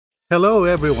Hello,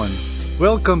 everyone.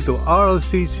 Welcome to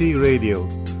RLCC Radio,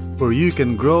 where you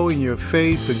can grow in your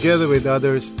faith together with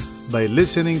others by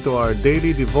listening to our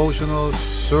daily devotionals,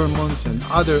 sermons, and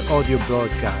other audio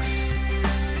broadcasts.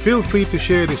 Feel free to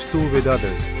share this tool with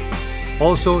others.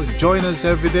 Also, join us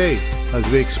every day as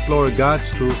we explore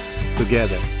God's truth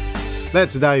together.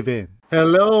 Let's dive in.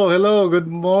 Hello,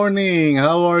 good morning.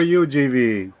 How are you,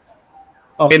 JV?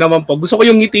 Okay naman po. Gusto ko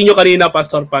yung ngiti nyo kanina,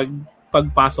 Pastor,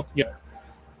 pagpasok nyo.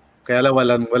 Kaya lang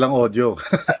walang audio.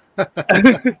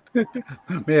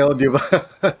 May audio ba?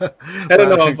 Pero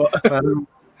naman po.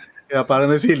 Parang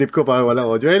nasilip ko parang walang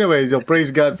audio. Anyway, so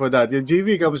praise God for that. Yung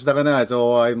GV, kamusta ka na?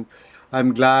 So I'm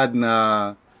glad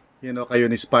na kayo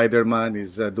ni Spider-Man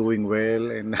is doing well,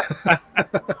 and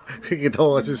kikita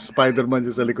ko kasi Spider-Man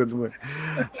dyan sa likod mo.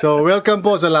 So welcome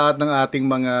po sa lahat ng ating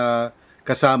mga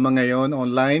kasama ngayon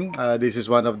online. This is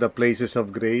one of the places of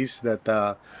grace that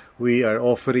we are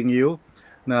offering you.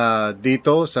 Na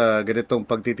dito sa ganitong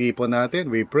pagtitipon natin,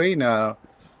 we pray na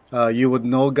you would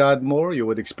know God more, you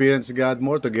would experience God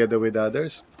more together with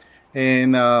others.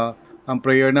 And ang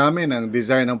prayer namin, ang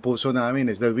desire ng puso namin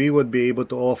is that we would be able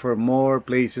to offer more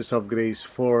places of grace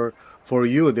for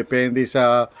you. Depende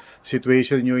sa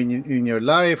situation nyo in your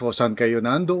life o saan kayo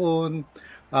nandoon.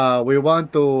 We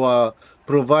want to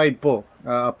provide po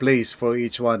a place for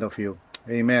each one of you.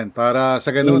 Amen. Para sa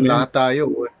ganun, lahat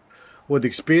tayo would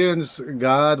experience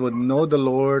God, would know the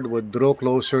Lord, would draw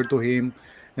closer to Him,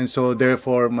 and so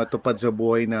therefore matupad sa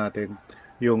buhay natin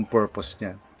yung purpose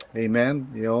niya.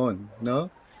 Amen? Yun, no?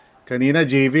 Kanina,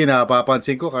 JV,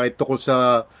 napapansin ko kahit tukol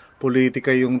sa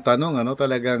politika yung tanong,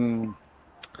 talagang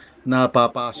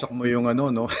napapasok mo yung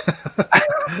no?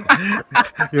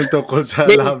 Yung tukol sa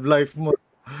love life mo.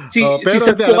 Si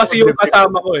Seth ko kasi yung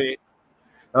kasama ko eh.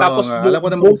 Tapos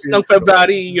most ng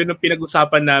February, yun ang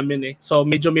pinag-usapan namin eh. So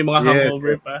medyo may mga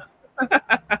hangover pa.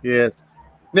 Yes.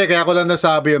 Hindi, kaya ko lang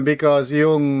nasabi yun because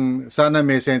yung sana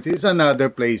may sense is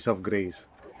another place of grace.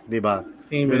 Diba?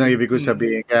 Amen. Yun ang ibig ko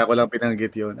sabihin. Kaya ko lang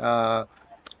pinanggit yun.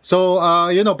 So,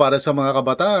 para sa mga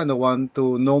kabataan who want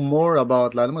to know more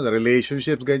about the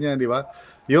relationships, ganyan, di ba?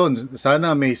 Yun,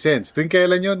 sana may sense. Tuwing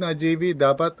kailan yun, JV?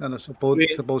 Dapat,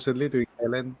 supposedly, tuwing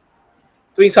kailan?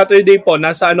 Tuwing Saturday po,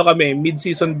 nasa kami,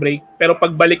 mid-season break. Pero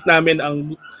pagbalik namin,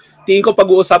 tingin ko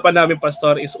pag-uusapan namin,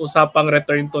 Pastor, is usapang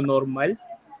return to normal.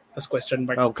 Tapos question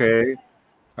mark. Okay.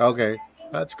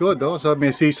 That's good, oh. So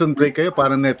may season break kayo,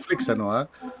 parang Netflix, ha?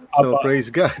 So, praise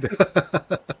God.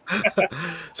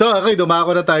 So, okay,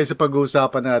 dumako na tayo sa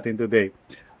pag-uusapan natin today.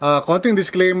 Konting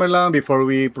disclaimer lang before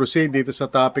we proceed dito sa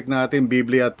topic natin,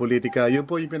 Biblia at politika. Yun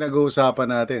po yung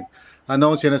pinag-uusapan natin.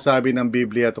 Ano ang sinasabi ng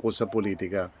Biblia tungkol sa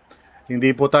politika?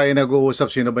 Hindi po tayo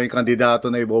nag-uusap sino ba yung kandidato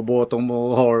na iboboto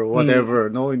mo or whatever,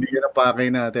 no? Hindi yan ang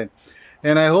pakay natin.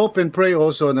 And I hope and pray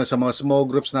also na sa mga small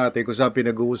groups natin kung saan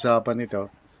pinag-uusapan ito,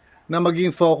 na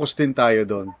maging focus din tayo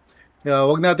doon.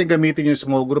 Huwag natin gamitin yung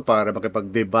small group para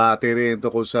makipag-debate rin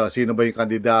tungkol sa sino ba yung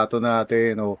kandidato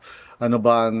natin o ano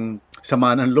ba ang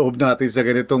sama ng loob natin sa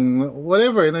ganitong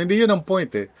whatever. No? Hindi yun ang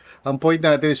point eh. Ang point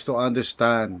natin is to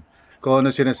understand kung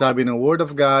ano sinasabi ng Word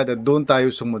of God at doon tayo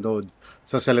sumunod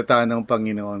sa salita ng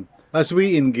Panginoon as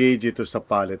we engage ito sa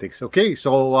politics. Okay,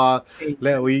 so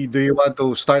do you want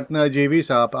to start na, JV,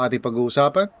 sa ating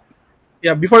pag-uusapan?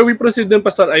 Yeah, before we proceed dun,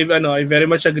 Pastor, I very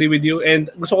much agree with you and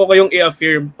gusto ko kayong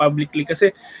i-affirm publicly kasi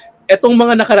etong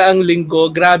mga nakaraang linggo,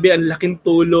 grabe ang laking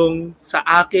tulong sa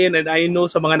akin and I know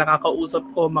sa mga nakakausap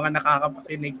ko, mga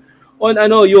nakakapakinig on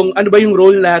yung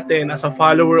role natin as a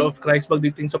follower of Christ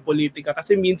pagdating sa politika.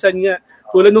 Kasi minsan nga,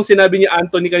 tulad nung sinabi ni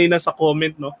Anthony kanina sa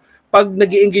comment, no, pag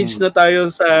nag-engage na tayo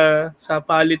sa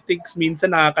politics,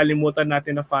 minsan nakakalimutan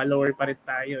natin na follower pa rin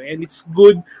tayo. And it's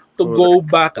good to go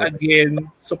back again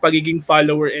sa pagiging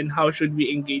follower and how should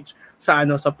we engage sa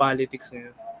politics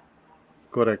ngayon.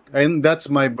 Correct. And that's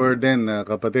my burden,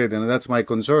 kapatid. And that's my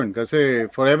concern. Kasi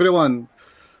for everyone,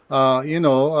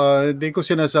 di ko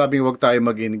sinasabing wag tayo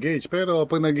mag-engage. Pero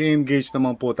pag nag-engage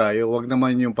naman po tayo, wag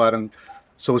naman yung parang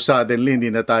so suddenly, hindi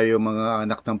na tayo mga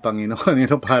anak ng Panginoon.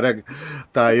 Parang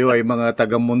tayo ay mga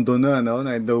taga-mundo na, no?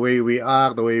 And the way we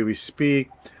act, the way we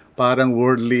speak, parang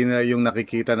worldly na yung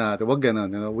nakikita natin. Wag ganun.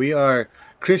 We are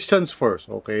Christians first,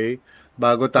 okay?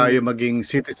 Bago tayo maging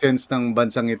citizens ng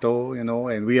bansang ito,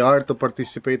 and we are to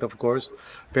participate, of course.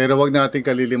 Pero wag natin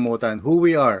kalilimutan who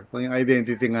we are, yung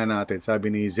identity nga natin, sabi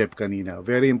ni Zep kanina.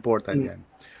 Very important yan.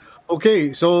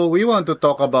 Okay, so we want to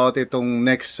talk about itong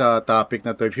next topic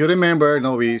na to. If you remember,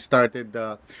 we started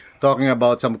talking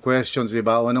about some questions,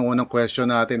 diba? Unang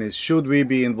question natin is, should we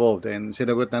be involved? And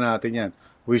sinagot na natin yan.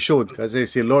 We should, kasi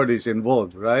si Lord is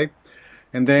involved, right?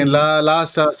 And then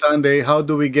last Sunday, how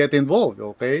do we get involved?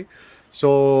 Okay?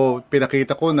 So,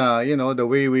 pinakita ko na, the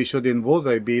way we should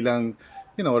involve ay bilang,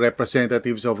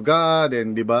 representatives of God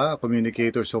and, di ba,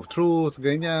 communicators of truth,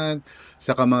 ganyan,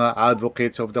 saka mga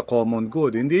advocates of the common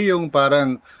good. Hindi yung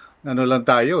parang, ano lang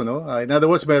tayo, no? In other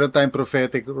words, meron tayong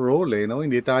prophetic role, no?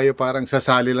 Hindi tayo parang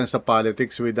sasali lang sa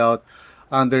politics without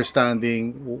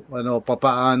understanding,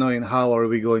 papaano and how are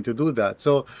we going to do that.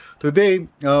 So, today,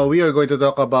 we are going to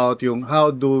talk about yung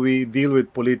how do we deal with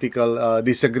political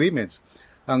disagreements.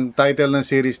 Ang title ng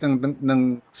series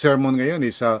ng sermon ngayon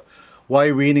is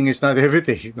Why Winning is Not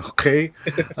Everything. Okay?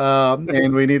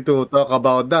 And we need to talk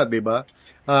about that, di ba?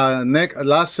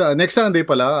 Next Sunday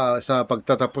pala, sa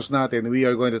pagtatapos natin, we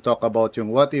are going to talk about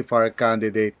yung what if our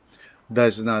candidate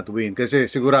does not win. Kasi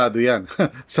sigurado yan.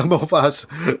 Some of us,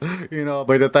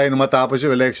 by the time matapos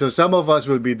yung election, some of us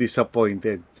will be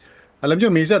disappointed. Alam nyo,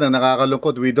 minsan, ang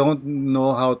nakakalungkot, we don't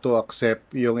know how to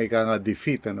accept yung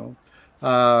defeat, ano?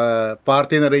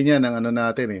 Parte na rin yan ng ano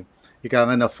natin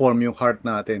na-form yung heart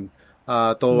natin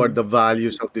toward the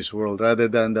values of this world rather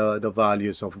than the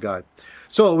values of God.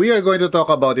 So we are going to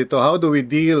talk about ito. How do we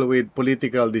deal with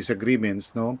political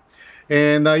disagreements, no?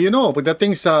 And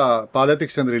pagdating sa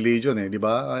politics and religion, di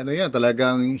ba? Ano yan,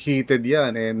 talagang heated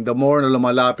yan. And the more na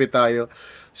lumalapit tayo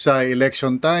sa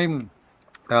election time,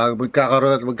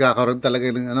 magkakaroon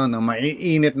talaga ng na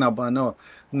maiinit na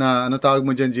tawag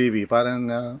mo diyan, JV,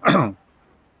 parang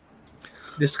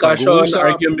discussion,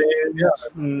 pag-uusap,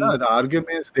 arguments. the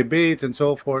arguments, debates, and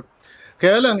so forth.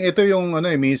 Kaya lang, ito yung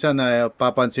minsan na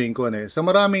papansin ko sa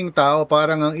maraming tao,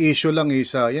 parang ang issue lang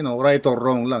is, right or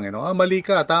wrong lang. Mali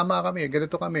ka, tama kami,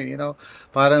 ganito kami.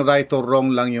 Parang right or wrong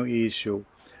lang yung issue.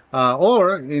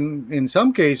 Or, in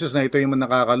some cases na ito yung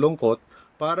nakakalungkot,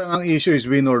 parang ang issue is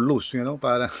win or lose.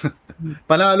 Parang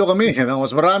panalo kami,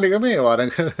 mas marami kami. Parang,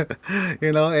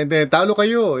 and then talo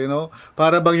kayo.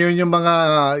 Para bang yun yung mga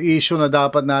issue na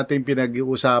dapat natin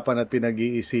pinag-iusapan at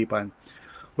pinag-iisipan.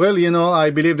 Well,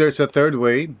 I believe there's a third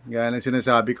way. Yan ang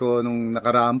sinasabi ko nung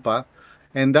nakaraan pa.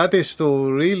 And that is to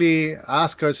really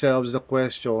ask ourselves the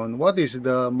question, what is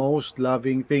the most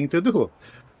loving thing to do?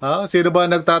 Sino ba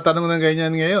nagtatanong ng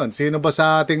ganyan ngayon? Sino ba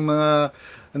sa ating mga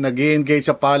nag-engage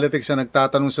sa politics na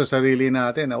nagtatanong sa sarili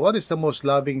natin, what is the most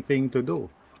loving thing to do?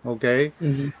 Okay?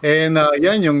 Mm-hmm. And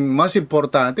yan yung mas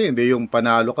importante, hindi yung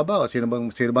panalo ka ba? Sino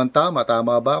bang tama?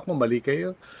 Tama ba ako? Mali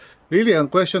kayo? Really,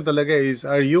 ang question talaga is,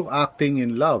 are you acting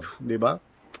in love? Di ba?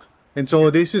 And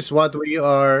so this is what we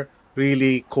are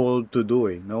really called to do,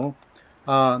 no?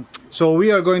 So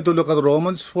we are going to look at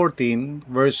Romans 14,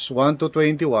 verse 1 to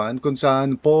 21, kung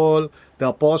saan Paul,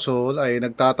 the Apostle, ay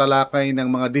nagtatalakay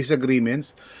ng mga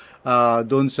disagreements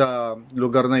doon sa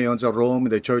lugar na yon, sa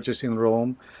Rome, the churches in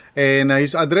Rome. And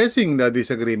he's addressing the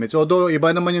disagreements. Although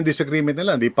iba naman yung disagreement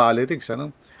nila, di politics,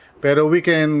 ano? Pero we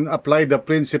can apply the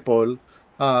principle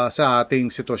sa ating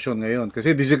sitwasyon ngayon.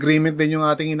 Kasi disagreement din yung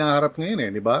ating inaharap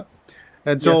ngayon, di ba?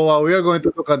 And so we are going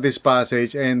to look at this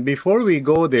passage. And before we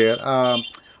go there,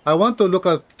 I want to look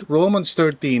at Romans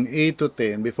 13, 8 to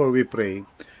 10 before we pray.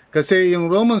 Kasi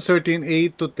yung Romans 13,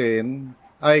 8 to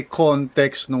 10 ay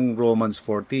context ng Romans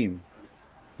 14.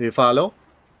 Do you follow?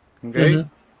 Okay? Mm-hmm.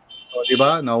 So,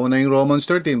 diba? Nauna yung Romans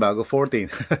 13 bago 14.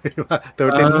 13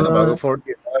 muna bago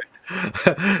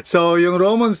 14. So, yung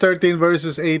Romans 13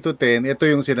 verses 8 to 10, ito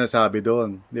yung sinasabi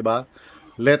doon. Diba?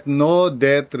 Let no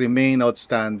debt remain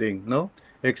outstanding, no?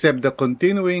 Except the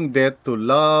continuing debt to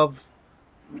love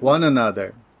one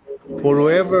another. For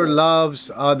whoever loves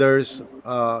others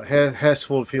has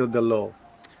fulfilled the law.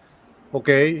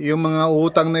 Okay? Yung mga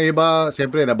utang na iba,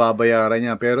 siyempre nababayaran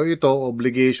niya. Pero ito,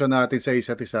 obligation natin sa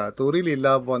isa't isa to really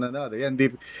love one another. Yan,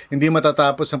 hindi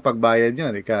matatapos ang pagbayad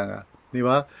niyan. Ika nga. Di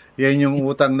ba? Yan yung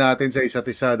utang natin sa isa't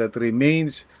isa that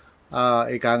remains,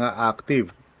 ika nga,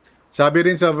 active. Sabi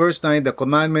rin sa verse 9, the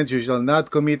commandments, you shall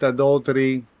not commit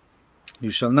adultery,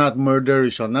 you shall not murder,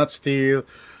 you shall not steal,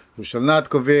 you shall not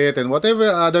covet, and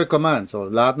whatever other command. So,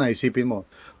 lahat na isipin mo.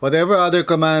 Whatever other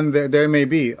command there may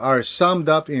be are summed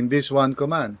up in this one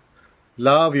command.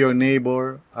 Love your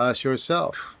neighbor as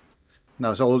yourself.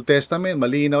 Now, sa Old Testament,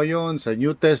 malinaw yun. Sa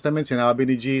New Testament, sinabi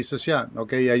ni Jesus yan.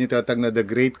 Okay, yan yung tinatawag na the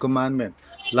Great Commandment.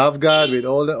 Love God with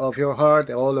all of your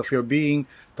heart, all of your being,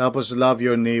 tapos love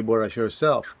your neighbor as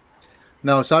yourself.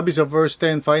 Now, sabi sa verse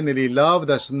 10, finally, love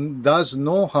does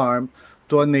no harm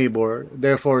to a neighbor.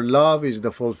 Therefore, love is the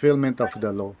fulfillment of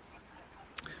the law.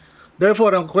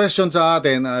 Therefore, ang question sa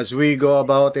atin as we go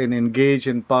about and engage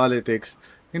in politics,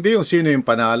 hindi yung sino yung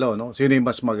panalo, no? Sino yung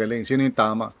mas magaling, sino yung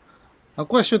tama. Ang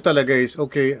question talaga is,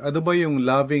 okay, ano ba yung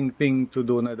loving thing to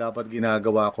do na dapat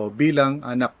ginagawa ko bilang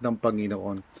anak ng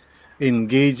Panginoon?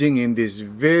 Engaging in this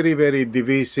very, very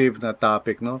divisive na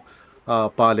topic, no?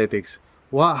 Politics.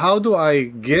 How do I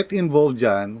get involved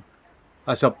dyan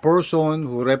as a person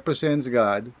who represents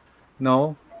God,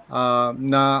 no?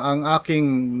 Na ang aking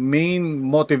main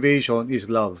motivation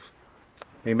is love.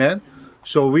 Amen?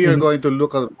 So we are Mhm. going to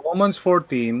look at Romans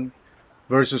 14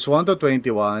 verses 1 to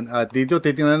 21 at dito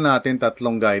titingnan natin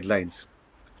tatlong guidelines.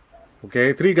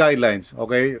 Okay? 3 guidelines.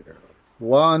 Okay?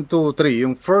 1, 2, 3.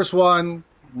 Yung first one,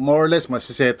 more or less,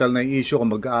 masisettle na yung issue kung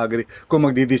mag-agree, kung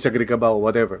magdi-disagree ka ba o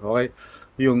whatever. Okay?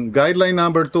 Yung guideline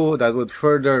number 2, that would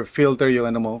further filter yung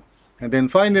ano mo. And then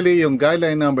finally, yung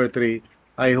guideline number 3,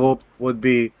 I hope would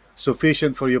be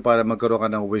sufficient for you para magkaroon ka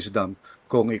ng wisdom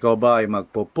kung ikaw ba ay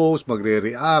magpo-post,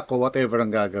 magre-react, o whatever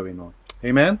ang gagawin mo.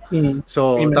 Amen? Mhm.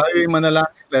 So, Amen. tayo yung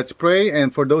manalangin. Let's pray.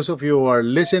 And for those of you who are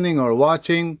listening or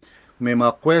watching, may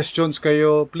mga questions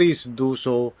kayo, please do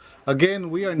so. Again,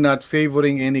 we are not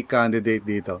favoring any candidate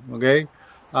dito. Okay?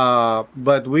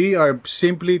 But we are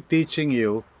simply teaching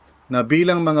you na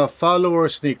bilang mga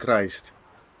followers ni Christ,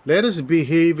 let us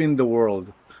behave in the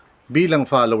world bilang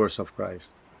followers of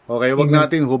Christ. Okay? Wag Amen.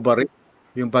 natin hubarin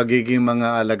yung pagiging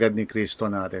mga alagad ni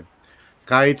Kristo natin.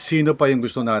 Kahit sino pa yung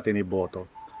gusto natin iboto.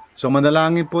 So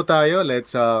manalangin po tayo.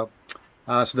 Let's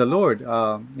ask the Lord,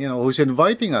 who's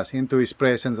inviting us into His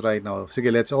presence right now.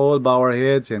 Sige, let's all bow our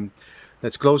heads and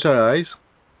let's close our eyes.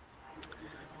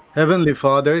 Heavenly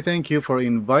Father, thank you for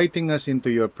inviting us into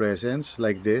your presence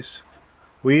like this.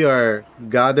 We are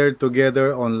gathered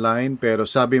together online, pero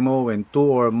sabi mo, when 2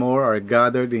 or more are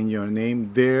gathered in your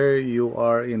name, there you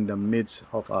are in the midst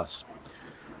of us.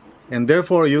 And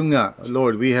therefore, yun nga,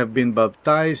 Lord, we have been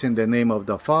baptized in the name of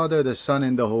the Father, the Son,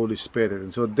 and the Holy Spirit.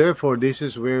 And so therefore, this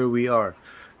is where we are.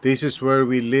 This is where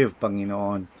we live,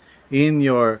 Panginoon, in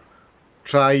your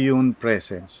triune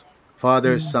presence,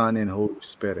 Father, Son, and Holy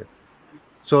Spirit.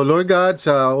 So Lord God,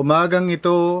 sa umagang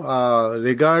ito,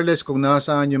 regardless kung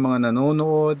nasaan yung mga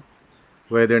nanonood,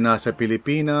 whether nasa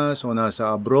Pilipinas o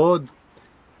nasa abroad,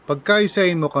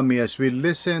 pagkaisahin mo kami as we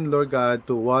listen, Lord God,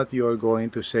 to what you're going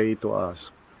to say to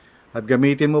us. At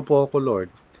gamitin mo po ako,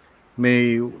 Lord.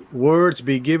 May words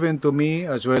be given to me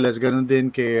as well as ganun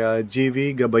din kay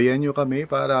GV. Gabayan nyo kami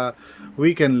para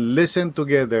we can listen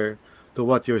together to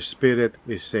what your Spirit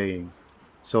is saying.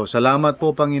 So, salamat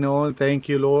po, Panginoon. Thank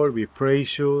you, Lord. We praise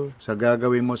you sa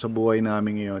gagawin mo sa buhay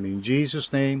namin ngayon. In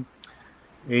Jesus' name,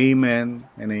 amen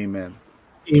and amen.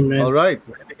 Amen. All right.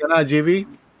 Ready ka na, GV?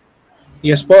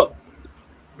 Yes po.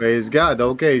 Praise God.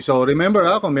 Okay. So, remember,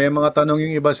 kung may mga tanong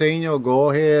yung iba sa inyo, go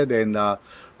ahead and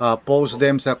post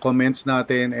them sa comments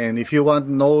natin. And if you want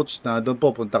notes, na doon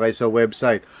po, punta kayo sa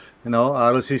website,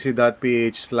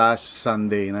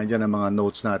 rlcc.ph/Sunday. Nandiyan ang mga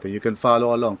notes natin. You can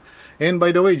follow along. And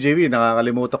by the way, JV,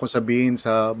 nakakalimutan ko sabihin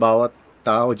sa bawat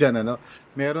tao dyan,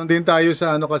 meron din tayo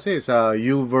sa kasi sa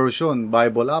YouVersion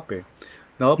Bible app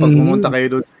pag pumunta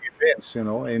kayo doon sa events,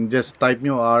 and just type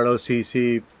nyo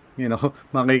RLCC,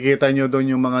 makikita nyo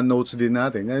doon yung mga notes din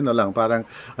natin. Ngayon na lang, parang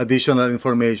additional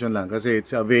information lang kasi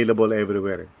it's available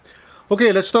everywhere.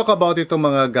 Okay, let's talk about itong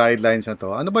mga guidelines na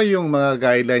to. Ano ba yung mga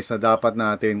guidelines na dapat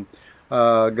natin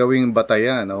gawing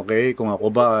batayan? Okay, kung ako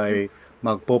ba ay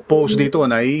magpo-post dito,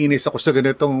 naiinis ako sa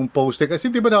ganitong posting.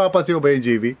 Kasi di ba nakapansin mo ba yung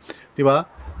GV? Di ba?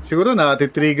 Siguro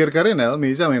trigger ka rin.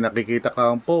 Minsan may nakikita ka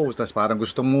ang post, tapos parang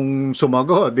gusto mong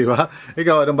sumagot, di ba?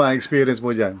 Ikaw, ano ba ang experience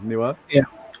mo dyan? Di ba? Yeah.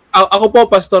 Ako po,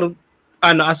 Pastor,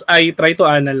 as I try to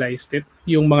analyze it,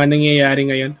 yung mga nangyayari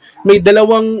ngayon, may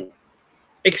dalawang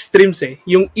extremes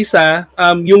Yung isa,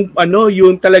 yung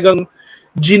talagang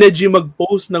G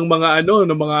mag-post ng mga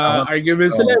ng mga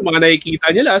arguments nila, mga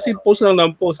nakikita nila, as in post lang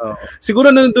ng post.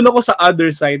 Siguro nandun ako sa other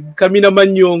side. Kami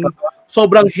naman yung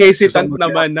sobrang hesitant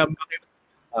naman na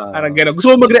parang gano'n.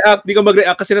 Gusto mo mag-react, di ka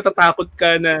mag-react kasi natatakot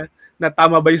ka na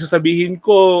tama ba yung sasabihin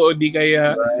ko o di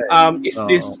kaya is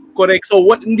this correct? So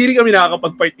hindi rin kami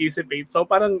nakakapag-participate. So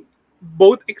parang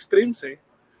both extremes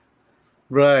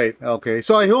Right. Okay.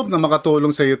 So I hope na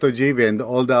makatulong sa iyo to, JV, and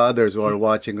all the others who are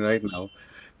watching right now.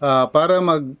 Para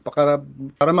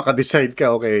maka-decide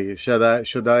ka, okay, should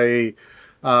I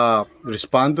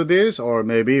respond to this or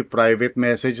maybe private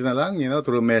message na lang,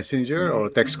 through Messenger, or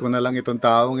text ko na lang itong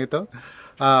taong ito.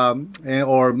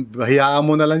 Or hayaan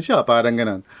mo na lang siya, parang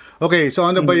ganun. Okay, so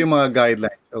ano ba yung mga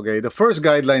guidelines? Okay, the first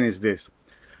guideline is this.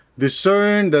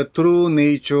 Discern the true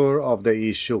nature of the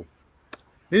issue.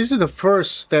 This is the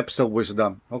first steps of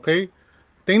wisdom, okay?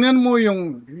 Tingnan mo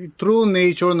yung true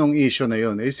nature ng issue na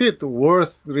yun. Is it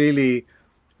worth really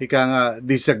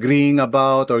disagreeing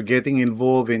about or getting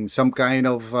involved in some kind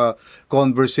of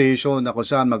conversation na kung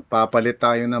saan magpapalit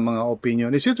tayo ng mga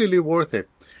opinion? Is it really worth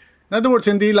it? In other words,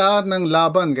 hindi lahat ng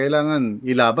laban kailangan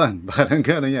ilaban. Parang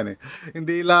gano'n yan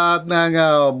Hindi lahat ng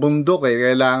bundok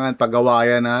kailangan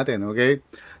pagawayan natin, okay?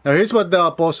 Now, here's what the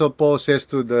Apostle Paul says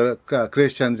to the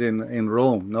Christians in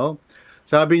Rome, no?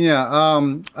 Sabi niya,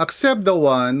 accept the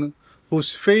one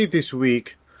whose faith is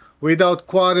weak without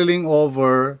quarreling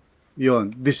over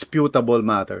disputable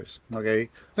matters. Okay?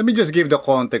 Let me just give the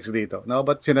context dito, no?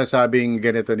 But sinasabing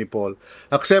ganito ni Paul,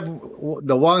 accept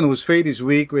the one whose faith is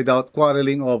weak without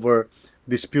quarreling over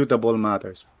disputable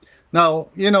matters. Now,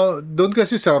 doon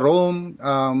kasi sa Rome,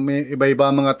 may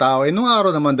iba-iba mga tao. Nung araw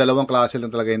naman, dalawang klase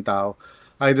lang talaga yung tao.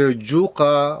 Either Jew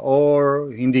ka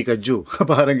or hindi ka Jew.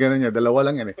 Parang gano'n yan. Dalawa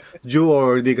lang yan eh. Jew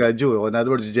or hindi ka Jew. In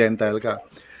other words, Gentile ka.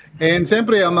 And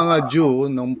siyempre, ang mga Jew,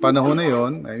 nung panahon na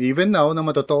yon, even now, na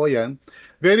matotoo yan,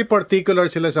 very particular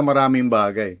sila sa maraming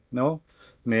bagay. No?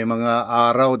 May mga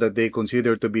araw that they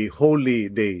consider to be holy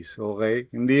days, okay?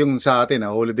 Hindi yung sa atin,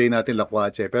 holy day natin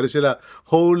lakwatse, pero sila,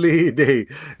 holy day.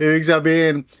 Ibig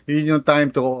sabihin, yun yung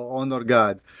time to honor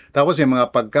God. Tapos yung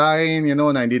mga pagkain,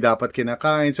 na hindi dapat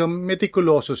kinakain. So,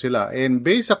 meticuloso sila. And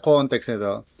based sa context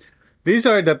nito, these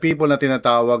are the people na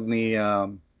tinatawag ni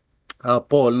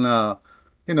Paul na,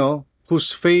 whose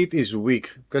faith is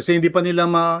weak. Kasi hindi pa nila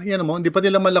hindi pa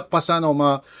nila malakpasan o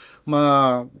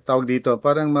tawag dito,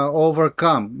 parang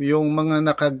ma-overcome yung mga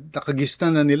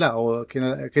nakagisnan na nila o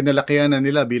kinalakihan na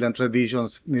nila bilang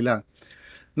traditions nila.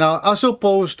 Now, as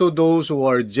opposed to those who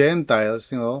are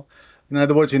Gentiles, in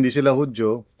other words, hindi sila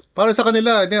Hudyo, para sa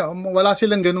kanila, wala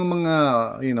silang ganung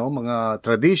mga, mga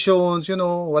traditions,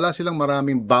 wala silang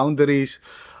maraming boundaries.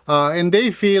 And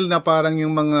they feel na parang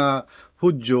yung mga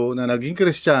Hudyo na naging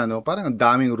Kristiyano, parang ang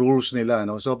daming rules nila,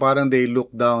 no? So parang they look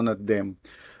down at them.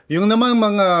 Yung naman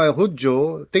mga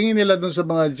Hudyo, tingin nila dun sa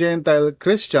mga Gentile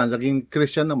Christians, naging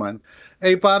Christian naman,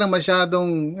 ay parang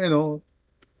masyadong,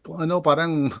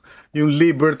 parang yung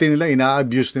liberty nila,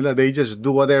 ina-abuse nila. They just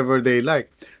do whatever they like.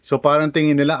 So parang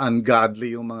tingin nila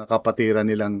ungodly yung mga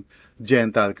kapatiran nilang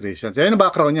Gentile Christians. Ayan ang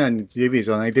background niyan, JV.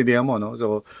 So naintindihan mo, no?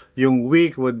 So yung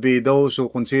weak would be those who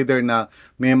consider na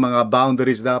may mga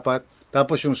boundaries dapat.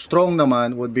 Tapos yung strong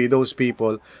naman would be those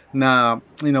people na,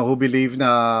 who believe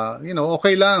na,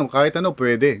 okay lang, kahit ano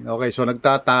pwede. Okay, so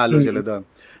nagtatalo sila doon.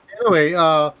 Anyway,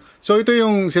 so ito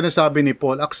yung sinasabi ni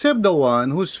Paul, accept the one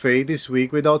whose faith is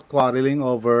weak without quarreling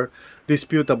over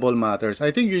disputable matters.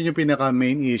 I think yun yung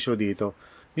pinaka-main issue dito.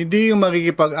 Hindi yung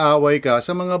makikipag-away ka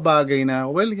sa mga bagay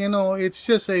na, well, it's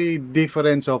just a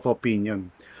difference of opinion.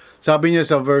 Sabi niya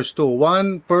sa verse 2,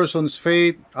 one person's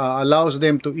faith allows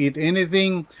them to eat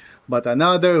anything, but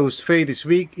another whose faith is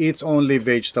weak eats only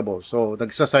vegetables. So,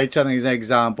 nagsasite siya ng isang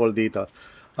example dito.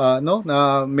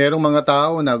 Na merong mga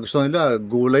tao na gusto nila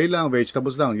gulay lang,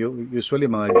 vegetables lang.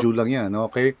 Usually, mga Jew lang yan,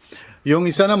 okay? Yung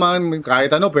isa naman,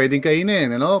 kahit ano, pwedeng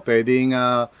kainin, pwedeng,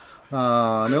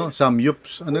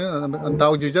 samyups, ang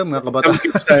tawag nyo dyan, mga kabataan.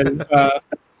 Samyupsal.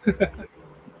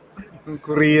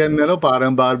 Korean,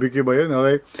 parang barbecue ba yun,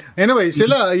 okay? Anyway,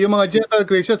 sila, yung mga Gentile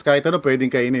Christians, kahit ano pwedeng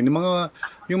kainin. Yung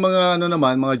mga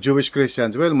mga Jewish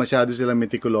Christians, well, masyado sila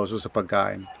meticuloso sa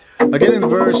pagkain. Again, in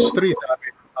verse 3, sabi,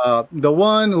 the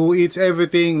one who eats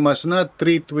everything must not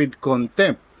treat with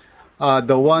contempt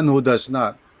the one who does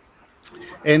not.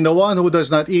 And the one who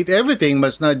does not eat everything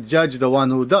must not judge the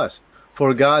one who does,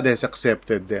 for God has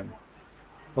accepted them.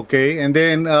 Okay, and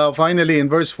then finally in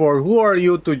verse 4, who are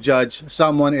you to judge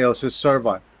someone else's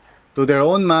servant? To their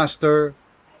own master,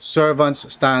 servants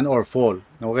stand or fall.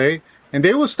 Okay? And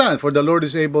they will stand, for the Lord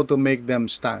is able to make them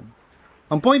stand.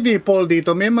 Ang point ni Paul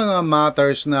dito, may mga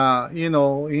matters na,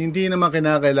 hindi naman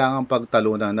kinakailangan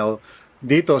pagtalunan. Now,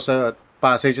 dito sa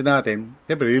passage natin,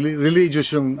 siyempre, religious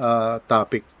yung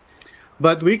topic.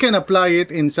 But we can apply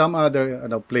it in some other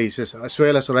places, as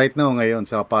well as right now ngayon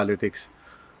sa politics.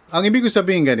 Ang ibig ko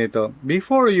sabihin ganito,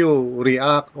 before you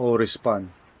react or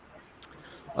respond,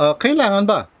 kailangan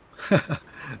ba?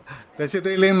 Does it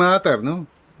really matter, no?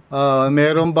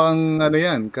 Meron bang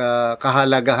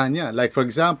kahalagahan niya? Like for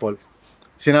example,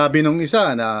 sinabi nung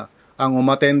isa na ang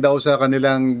umattend daw sa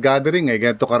kanilang gathering ay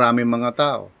ganito karaming mga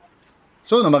tao.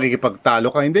 So, na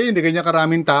makikipagtalo ka, hindi ganyan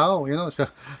karaming tao.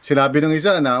 Sinabi nung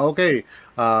isa na, okay,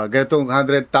 ganitong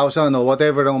 100,000 o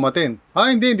whatever ang umattend.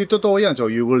 Hindi totoo yan. So,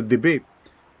 you will debate.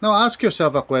 Now, ask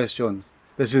yourself a question.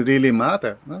 Does it really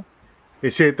matter? No?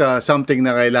 Is it something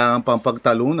na kailangan pang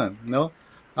pagtalunan? No?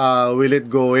 Will it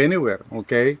go anywhere?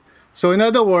 Okay? So, in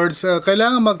other words,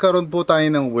 kailangan magkaroon po tayo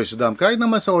ng wisdom. Kahit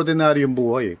naman sa ordinaryong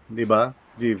buhay. Di ba,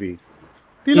 GV?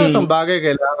 Di lahat ng bagay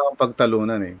kailangan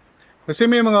pagtalunan eh. Kasi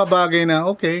may mga bagay na,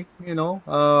 okay,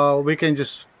 we can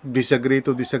just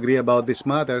disagree about this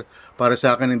matter. Para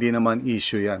sa akin, hindi naman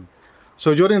issue yan.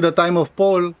 So, during the time of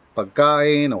Paul,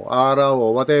 pagkain o araw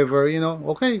o whatever,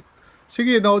 okay.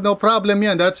 Sige, no problem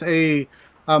yan. That's a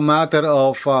a matter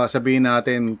of sabihin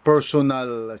natin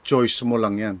personal choice mo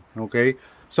lang yan. Okay?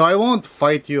 So I won't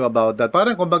fight you about that.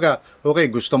 Parang kumbaga, okay,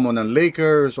 gusto mo ng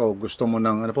Lakers o gusto mo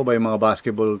ng ano pa ba yung mga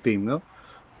basketball team, no?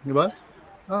 Di ba?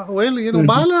 Well, Mhm.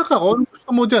 bahala ka kung ano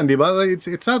gusto mo diyan, di ba?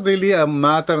 It's not really a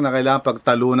matter na kailangan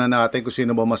pagtalunan natin kung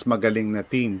sino ba mas magaling na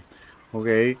team.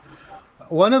 Okay?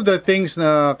 One of the things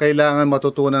na kailangan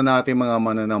matutunan natin mga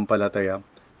mananampalataya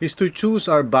is to choose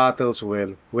our battles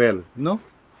well, no?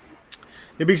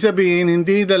 Ibig sabihin,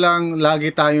 hindi na lang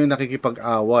lagi tayo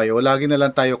nakikipag-away o lagi na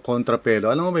lang tayo kontrapelo.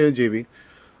 Alam mo ba yun, JB?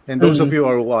 And those of Mhm. you who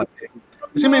are watching.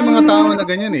 Kasi may mga tao na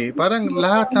ganyan eh. Parang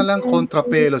lahat na lang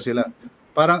kontrapelo sila.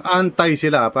 Parang anti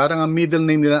sila. Parang ang middle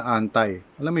name nila anti.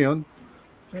 Alam mo yun?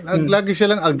 Mhm. Lagi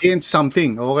silang against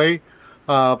something, okay?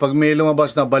 Pag may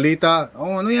lumabas na balita,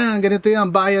 ano yan, ganito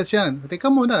yan, bias yan. Teka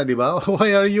muna, di ba?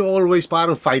 Why are you always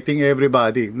parang fighting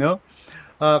everybody, no?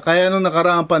 Kaya nung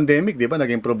nakaraang pandemic, di ba,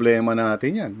 naging problema natin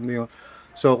yan. Di ba?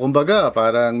 So, kumbaga,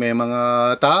 parang may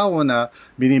mga tao na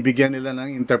binibigyan nila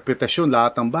ng interpretasyon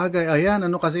lahat ng bagay. Ayan,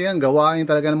 ano kasi yan, gawain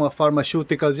talaga ng mga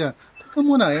pharmaceuticals yan. Teka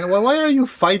muna, why are you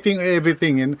fighting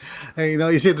everything? And,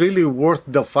 is it really worth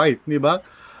the fight, di ba?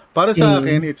 Para sa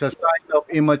akin, Mhm. it's a sign of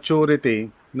immaturity,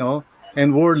 no?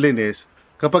 And worldliness.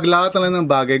 Kapag lahat na lang ng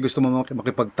bagay gusto mo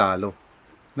makipagtalo,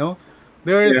 no?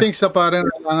 There are Yeah. things na parang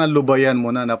kailangan lubayan mo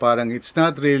na parang it's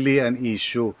not really an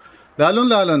issue.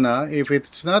 Lalong-lalo na if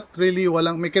it's not really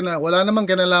wala namang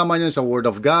kinalaman yun sa Word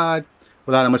of God.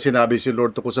 Wala namang sinabi si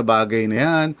Lord tungkol sa bagay na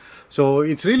yan. So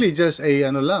it's really just a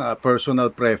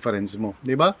personal preference mo,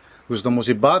 'di ba? Gusto mo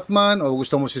si Batman o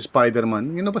gusto mo si Spider-Man?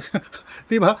 Ba?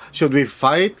 'Di ba? Should we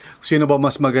fight? Sino ba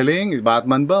mas magaling?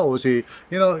 Batman ba o si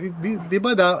di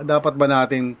ba dapat ba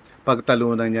nating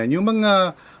pagtalunan yan? Yung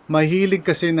mga mahilig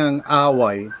kasi ng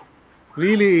away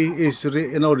really is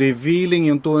revealing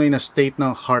yung tunay na state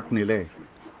ng heart nila eh.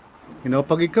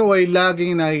 Pag ikaw ay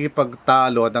laging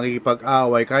nakikipagtalo at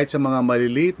nakikipag-away kahit sa mga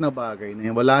maliliit na bagay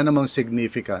na wala namang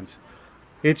significance,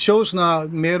 it shows na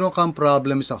meron kang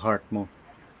problem sa heart mo.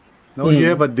 No, you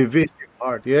have Mhm. a divisive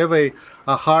heart. You have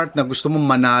a heart na gusto mong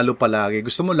manalo palagi.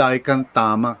 Gusto mo lagi kang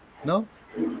tama, no?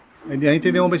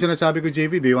 Naintindihan mo ba yung sinasabi ko,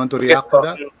 JV? Do you want to Yes react to po.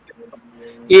 that?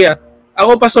 Yeah.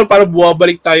 Ako, Pastor, para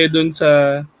buwabalik tayo dun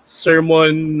sa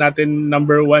sermon natin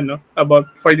number 1, no?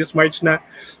 About for this March na,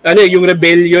 yung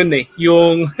rebellion eh.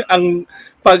 Yung,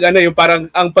 yung parang,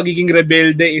 ang pagiging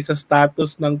rebelde is a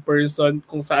status ng person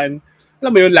kung saan,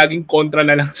 alam mo yun, laging kontra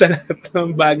na lang sa lahat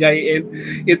ng bagay and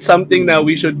it's something na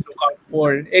we should look out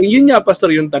for. And yun nga, Pastor,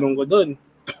 yung tanong ko dun.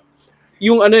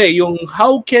 Yung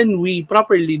how can we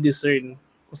properly discern?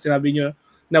 Kung sinabi nyo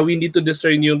na we need to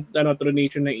discern yung true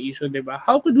nature ng issue, 'di ba?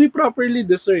 How could we properly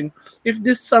discern if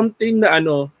this something na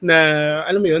na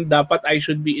alam mo yun, dapat I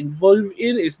should be involved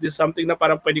in? Is this something na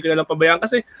parang pwede ko na lang pabayaan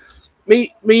kasi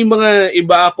may mga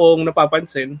iba akong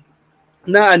napapansin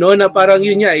na na parang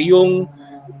yun nga yung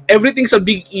everything's a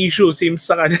big issue seems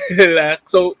sa kanila.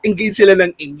 So engage sila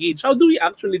ng engage. How do we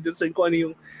actually discern kung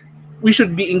ano yung we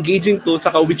should be engaging to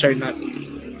saka which are not?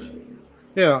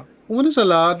 Yeah. Una sa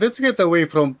lahat, let's get away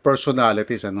from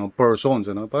personalities, persons,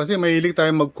 Kasi mahilig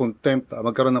tayong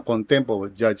magkaroon ng contempt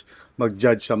o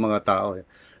mag-judge sa mga tao. Eh.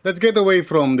 Let's get away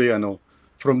from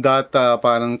from that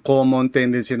parang common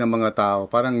tendency ng mga tao.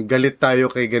 Parang galit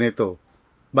tayo kay ganito.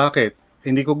 Bakit?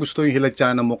 Hindi ko gusto yung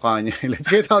hilatsa ng mukha niya.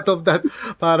 Let's get out of that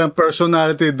parang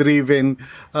personality-driven,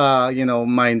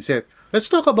 mindset. Let's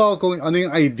talk about kung ano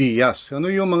yung ideas, ano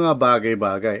yung mga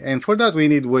bagay-bagay. And for that, we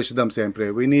need wisdom,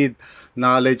 siyempre. We need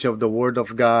knowledge of the Word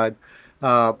of God.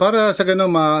 Para sa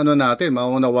ganun,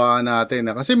 maunawaan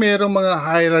natin. Kasi merong mga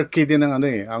hierarchy din ng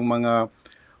ang mga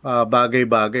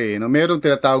bagay-bagay. Merong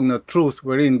tinatawag na truth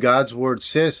wherein God's Word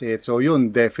says it. So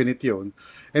yun, definite yun.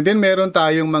 And then meron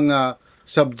tayong mga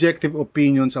subjective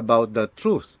opinions about the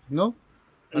truth, no?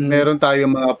 At Mm. meron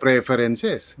tayong mga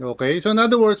preferences, okay? So in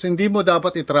other words, hindi mo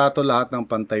dapat itrato lahat ng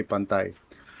pantay-pantay.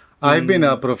 I've been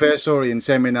a Mm. professor in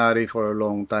seminary for a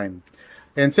long time.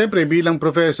 And siyempre, bilang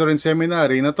professor in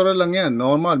seminary, natural lang yan,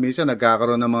 normal. Minsan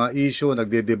nagkakaroon ng mga issue,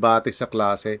 nagdedebate sa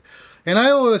klase. And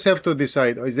I always have to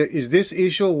decide, is this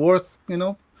issue worth,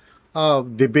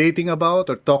 debating about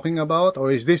or talking about,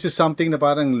 or is this something na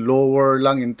parang lower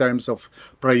lang in terms of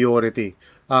priority?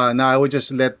 Na I would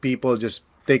just let people just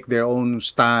take their own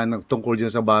stand tungkol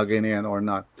dyan sa bagay na yan or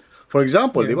not. For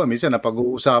example, di Yeah. ba, minsan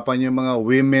napag-uusapan yung mga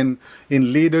women in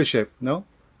leadership, no?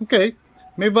 Okay.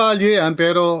 May value yan,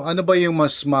 pero ano ba yung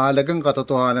mas mahalagang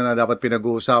katotohanan na dapat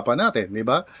pinag-uusapan natin, di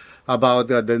ba?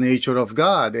 About the nature of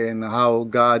God and how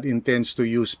God intends to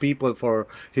use people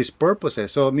for His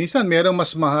purposes. So, minsan merong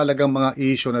mas mahalagang mga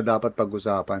issue na dapat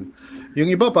pag-usapan. Yung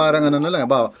iba parang ano na lang,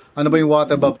 ba, ano ba yung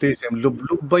water baptism?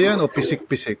 Lublub ba yan o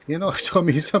pisik-pisik? You know, so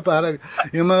minsan parang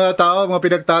yung mga tao, mga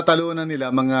pinagtatalunan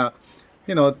nila, mga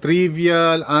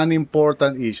trivial,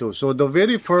 unimportant issues. So, the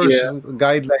very first Yeah.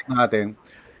 guideline natin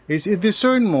is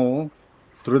i-discern mo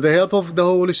through the help of the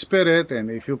Holy Spirit,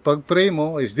 and if you pag-pray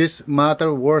mo, is this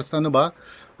matter worth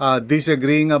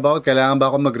disagreeing about? Kailangan ba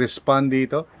ako mag-respond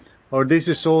dito? Or this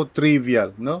is so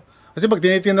trivial, no? Kasi pag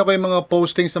tinitingnan ko yung mga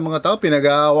postings sa mga tao,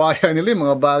 pinag-aawayan nila yung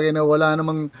mga bagay na wala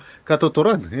namang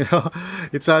katuturan.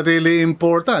 It's not really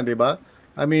important, di ba?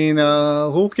 I mean,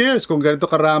 who cares kung ganito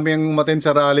karami ang umattend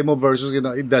sa rally mo versus,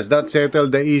 does that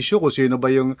settle the issue kung sino ba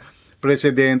yung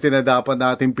presidente na dapat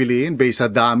natin piliin based sa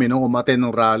dami nung umattend ng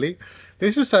rally?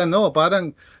 This is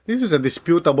this is a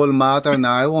disputable matter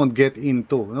na I won't get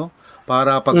into, no?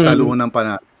 Para pagtalunan pa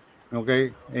natin.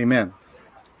 Okay? Amen.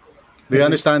 Do you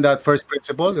understand that first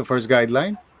principle, the first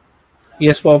guideline?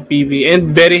 Yes po, PV.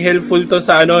 And very helpful to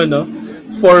sa no?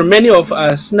 For many of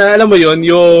us na alam mo yon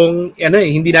yung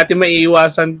hindi natin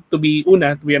maiiwasan to be on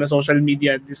social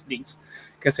media these days.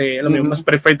 Kasi alam mo yun, mas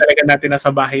prefer talaga natin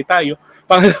nasa bahay tayo.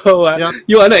 Pangalawa,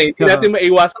 yung hindi natin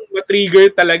maiwasang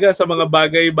ma-trigger talaga sa mga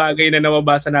bagay-bagay na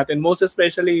nababasa natin. Most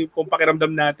especially kung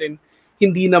pakiramdam natin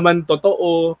hindi naman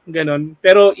totoo, ganon.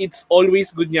 Pero it's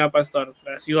always good nga, Pastor,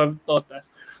 as you have taught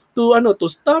us, to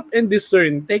stop and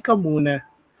discern. Teka muna,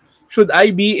 should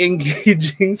I be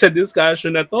engaging sa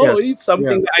discussion na to? Or it's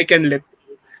something that I can let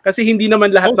go? Kasi hindi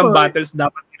naman lahat ng battles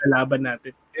dapat ilalaban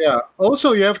natin. Yeah.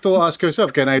 Also, you have to ask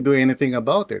yourself, can I do anything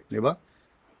about it? Di ba?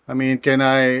 I mean,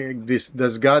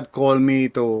 does God call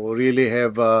me to really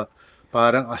have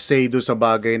parang a say do sa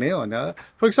bagay na yun?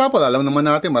 For example, alam naman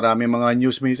natin, marami mga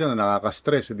news minsan na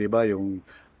nakaka-stress, di ba? Yung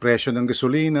presyo ng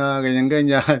gasolina,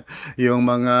 ganyan-ganyan, yung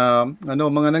mga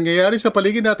nangyayari sa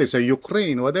paligid natin, sa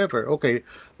Ukraine, whatever. Okay,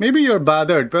 maybe you're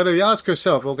bothered, pero you ask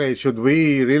yourself, okay, should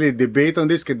we really debate on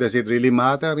this? Does it really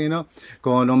matter,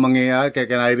 kung anong mangyayari?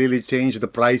 Can I really change the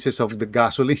prices of the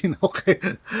gasoline? Okay,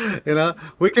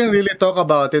 we can really talk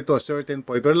about it to a certain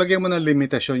point, pero lagyan mo ng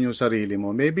limitasyon yung sarili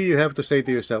mo. Maybe you have to say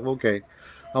to yourself, okay,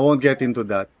 I won't get into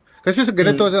that. Kasi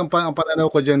ganito ang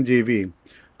pananaw ko dyan, JV.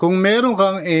 Kung meron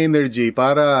kang energy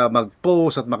para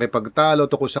mag-post at makipagtalo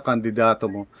tungkol sa kandidato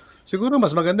mo, siguro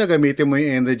mas maganda gamitin mo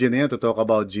yung energy na yan to talk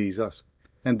about Jesus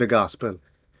and the gospel.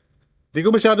 Di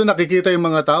ko masyado nakikita yung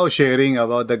mga tao sharing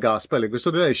about the gospel. Gusto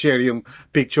nila i-share yung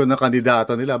picture ng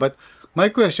kandidato nila. But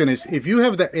my question is, if you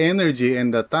have the energy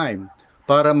and the time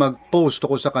para mag-post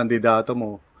tungkol sa kandidato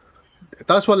mo,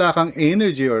 tapos wala kang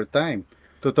energy or time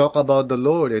to talk about the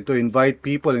Lord and to invite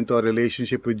people into a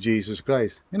relationship with Jesus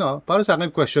Christ. Para sa akin,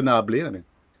 questionable yan.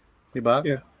 Diba?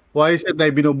 Yeah. Why is it na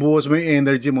binubuhos mo yung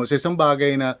energy mo sa isang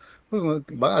bagay na,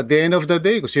 at the end of the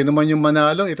day, kung sino man yung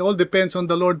manalo, it all depends on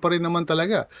the Lord pa rin naman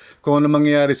talaga kung ano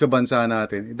mangyayari sa bansa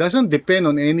natin. It doesn't depend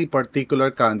on any particular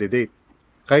candidate.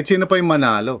 Kahit sino pa yung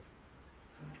manalo.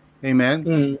 Amen?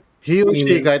 He or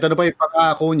she, kahit ano pa yung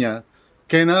pangako niya,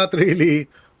 cannot really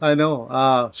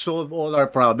solve all our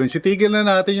problems. Itigil na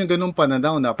natin yung ganung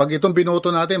pananaw na pag itong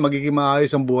binoto natin, magiging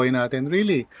maayos ang buhay natin.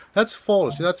 Really, that's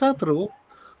false. That's not true.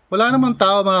 Wala namang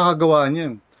tao makakagawa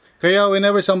niyan. Kaya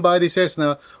whenever somebody says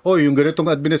na, yung ganitong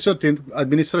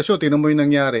administrasyon, tinan mo yung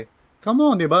nangyari. Come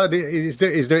on, di ba? Is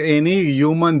there any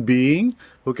human being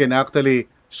who can actually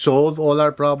solve all our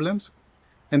problems?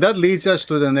 And that leads us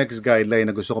to the next guideline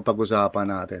na gusto kong pag-usapan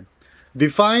natin.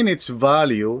 Define its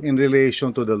value in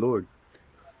relation to the Lord.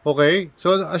 Okay?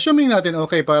 So, assuming natin,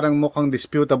 okay, parang mukhang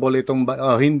disputable itong,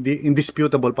 hindi,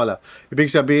 indisputable pala. Ibig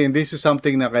sabihin, this is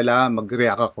something na kailangan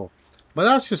mag-react ako. But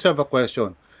ask yourself a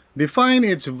question. Define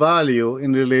its value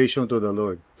in relation to the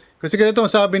Lord. Kasi ganito ang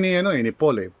sabi ni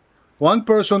Paul. One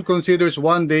person considers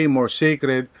one day more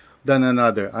sacred than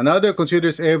another. Another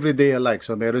considers every day alike.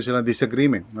 So, meron silang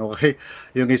disagreement. Okay?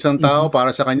 Yung isang tao, para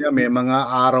sa kanya, may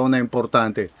mga araw na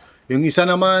importante. Yung isa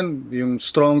naman, yung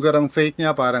stronger ang faith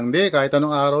niya, parang kahit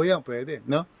anong araw yan, pwede,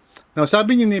 no? Now,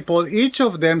 sabi ni Paul, each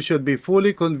of them should be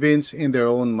fully convinced in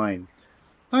their own mind.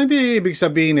 Hindi ibig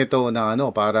sabihin ito na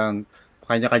parang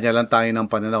kanya-kanya lang tayo ng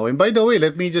pananaw. And by the way,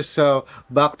 let me just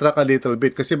backtrack a little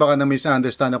bit kasi baka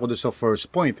na-misunderstand ako doon sa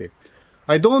first point.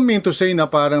 I don't mean to say na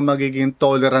parang magiging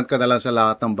tolerant ka na lang sa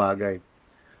lahat ng bagay.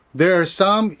 There are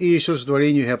some issues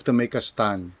wherein you have to make a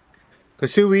stand.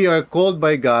 Kasi we are called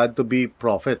by God to be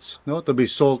prophets, no? To be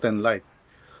salt and light.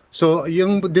 So,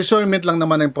 yung discernment lang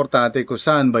naman ang importante kung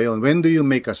saan ba yun. When do you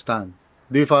make a stand?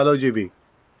 Do you follow, GB?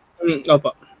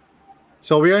 Opo.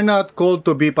 So we are not called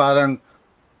to be parang,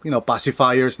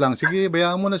 pacifiers lang. Sige,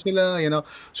 bayaan mo na sila,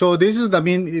 So this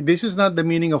is not the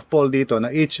meaning of Paul dito na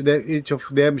each of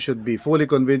them should be fully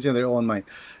convinced in their own mind.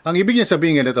 Ang ibig niya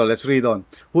sabihin ganito, let's read on.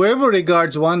 Whoever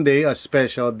regards one day as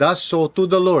special does so to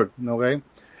the Lord, okay?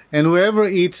 And whoever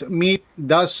eats meat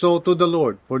does so to the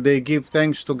Lord, for they give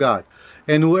thanks to God.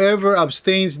 And whoever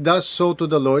abstains does so to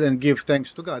the Lord and give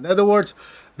thanks to God. In other words,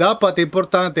 dapat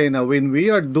importante na when we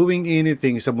are doing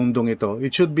anything sa mundong ito, it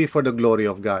should be for the glory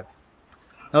of God.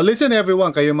 Now listen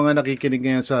everyone, kayo mga nakikinig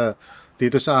ngayon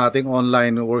dito sa ating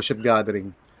online worship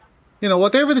gathering.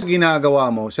 Whatever is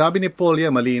ginagawa mo, sabi ni Paul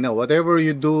yan, malinaw, whatever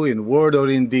you do in word or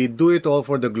in deed, do it all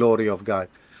for the glory of God.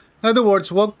 In other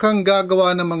words, huwag kang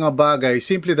gagawa ng mga bagay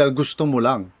simply dahil gusto mo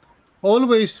lang.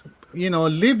 Always,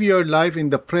 live your life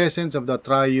in the presence of the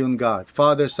triune God,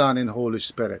 Father, Son, and Holy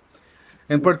Spirit.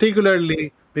 And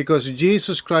particularly because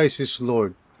Jesus Christ is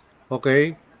Lord.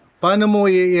 Okay? Paano mo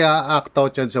i-act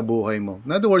out yan sa buhay mo?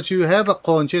 In other words, you have a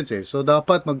conscience So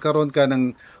dapat magkaroon ka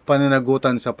ng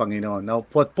pananagutan sa Panginoon. Now,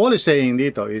 what Paul is saying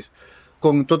dito is,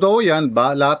 kung totoo yan,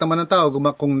 lahat naman ng tao,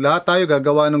 kung lahat tayo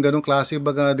gagawa ng ganong klase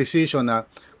decision na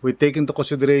we take into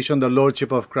consideration the Lordship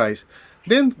of Christ,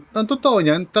 then, ang totoo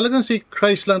niyan, talagang si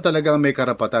Christ lang talaga may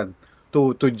karapatan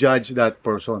to judge that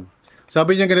person.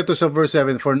 Sabi niya ganito sa verse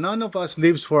 7, for none of us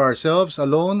lives for ourselves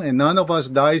alone, and none of us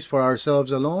dies for ourselves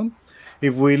alone.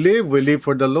 If we live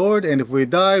for the Lord, and if we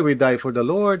die for the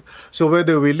Lord. So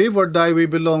whether we live or die, we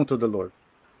belong to the Lord.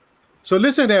 So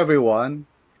listen everyone,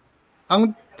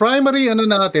 ang primary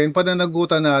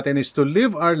pananagutan natin is to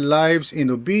live our lives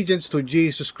in obedience to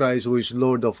Jesus Christ who is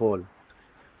Lord of all.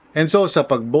 And so sa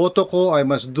pagboto ko, I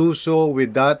must do so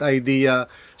with that idea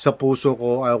sa puso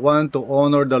ko. I want to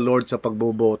honor the Lord sa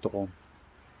pagboboto ko.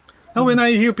 Now, when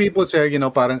I hear people say,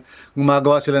 parang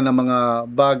gumagawa sila ng mga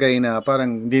bagay na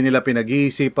parang hindi nila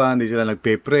pinag-iisipan, hindi sila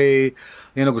nagpe-pray,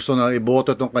 gusto na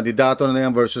iboto itong kandidato na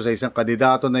yan versus sa isang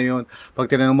kandidato na yun. Pag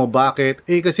tinanong mo bakit,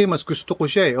 kasi mas gusto ko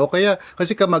siya O kaya,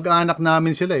 kasi kamag-anak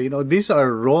namin sila these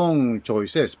are wrong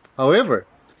choices. However,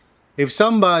 if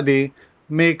somebody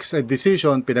makes a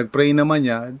decision, pinag-pray naman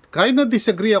niya, kahit na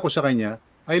disagree ako sa kanya,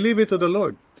 I leave it to the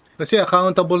Lord. Kasi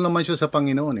accountable naman siya sa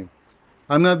Panginoon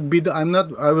I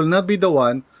will not be the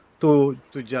one to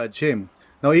judge him.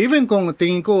 Now, even kung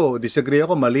tingin ko, disagree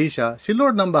ako, mali siya, si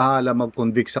Lord nang bahala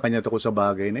mag-convict sa kanya tungkol sa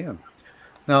bagay na yun.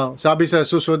 Now, sabi sa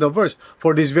susunod na verse,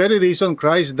 for this very reason,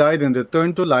 Christ died and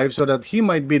returned to life so that He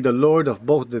might be the Lord of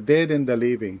both the dead and the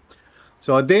living.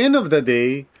 So, at the end of the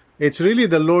day, it's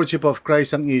really the Lordship of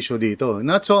Christ ang issue dito.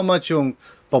 Not so much yung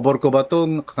pabor ko ba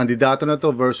itong kandidato na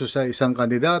to versus sa isang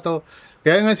kandidato.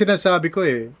 Kaya nga sinasabi ko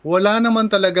wala naman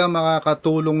talaga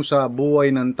makakatulong sa buhay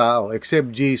ng tao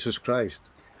except Jesus Christ.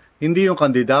 Hindi yung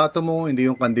kandidato mo, hindi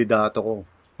yung kandidato ko.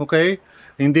 Okay?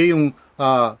 Hindi yung,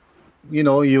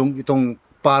 yung itong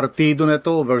partido na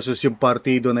to versus yung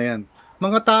partido na yan.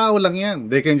 Mga tao lang yan.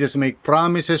 They can just make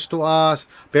promises to us,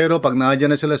 pero pag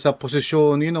nandiyan na sila sa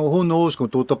posisyon, who knows kung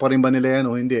tutuparin ba nila yan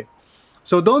o hindi.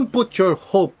 So don't put your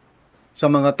hope sa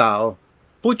mga tao.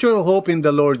 Put your hope in the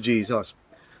Lord Jesus.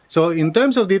 So in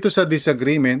terms of dito sa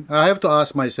disagreement, I have to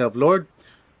ask myself, Lord,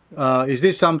 is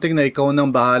this something na ikaw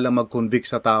nang bahala mag-convict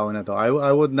sa tao na to?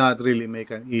 I would not really make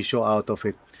an issue out of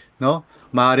it. No?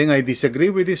 Maaring I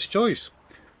disagree with his choice.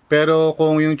 Pero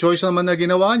kung yung choice naman na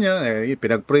ginawa niya,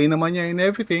 pinag-pray naman niya in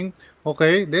everything,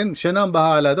 okay, then siya na ang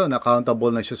bahala doon.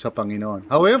 Accountable na siya sa Panginoon.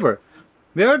 However,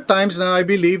 there are times na I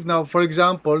believe na, for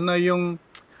example, na yung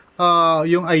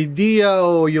idea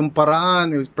o yung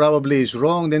paraan probably is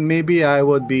wrong, then maybe I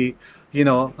would be,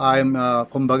 I'm,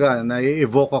 kumbaga,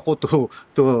 na-evoke ako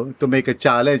to make a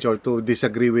challenge or to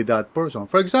disagree with that person.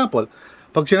 For example,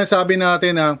 pag sinasabi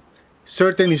natin na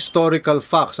certain historical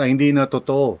facts ay hindi na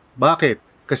totoo.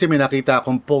 Bakit? Kasi may nakita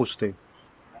akong post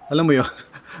Alam mo yun?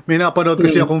 May napanood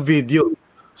kasi akong video.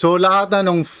 So lahat na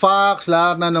ng facts,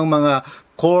 lahat na ng mga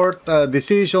court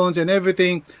decisions and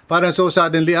everything, parang so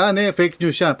suddenly, fake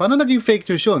news yan. Paano naging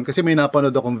fake news yun? Kasi may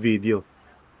napanood akong video.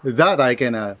 That I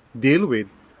can deal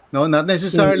with. No, not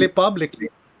necessarily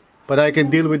publicly, but I can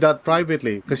deal with that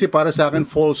privately. Kasi para sa akin,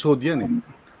 falsehood yan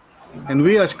And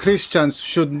we as Christians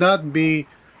should not be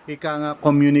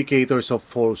communicators of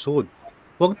falsehood.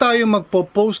 Huwag tayong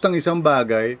magpo-post ng isang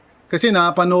bagay kasi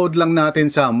napanood lang natin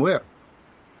somewhere.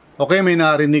 Okay, may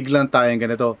narinig lang tayong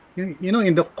ganito.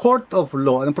 In the court of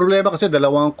law, ang problema kasi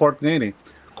dalawang court ngayon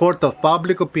Court of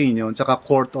public opinion, saka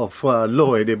court of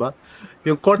law di ba?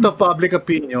 Yung court of public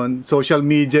opinion, social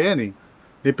media yan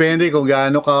Depende kung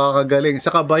gaano ka kagaling.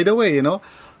 Saka by the way,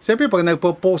 siyempre pag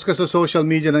nagpo-post ka sa social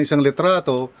media ng isang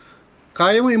litrato,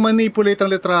 kaya mo i-manipulate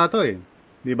ang litrato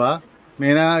di ba?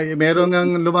 Meron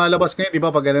ngang lumalabas ngayon, 'di ba,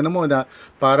 pag ano mo na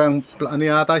parang ano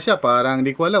yata siya, parang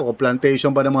hindi ko alam kung plantation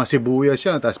ba ng mga sibuyas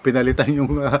siya, tapos pinalitan yung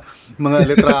mga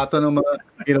litrato ng mga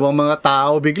ginawang mga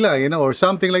tao bigla, or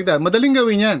something like that. Madaling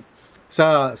gawin 'yan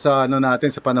sa ano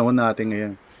natin, sa panahon natin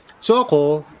ngayon. So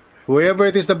ako, whoever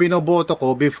it is na binoboto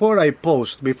ko, before I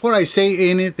post, before I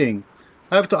say anything,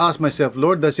 I have to ask myself,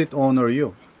 Lord, does it honor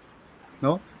you?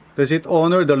 No? Does it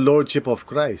honor the lordship of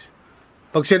Christ?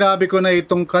 Pag sinabi ko na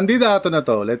itong kandidato na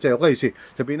to, let's say, okay,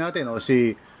 sabihin natin,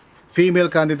 si female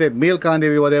candidate, male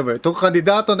candidate, whatever, itong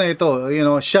kandidato na ito,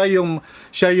 siya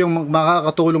yung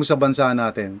makakatulong sa bansa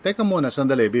natin. Teka muna,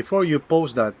 sandali, before you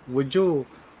post that, would you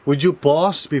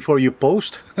pause before you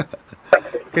post?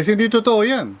 Kasi hindi totoo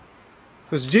yan.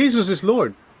 Because Jesus is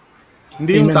Lord.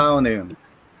 Hindi yung Amen. tao na yun.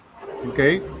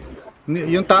 Okay?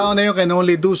 Yung tao na yun can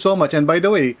only do so much. And by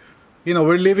the way,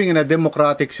 we're living in a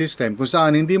democratic system kung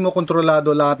saan hindi mo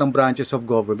kontrolado lahat ng branches of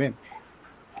government.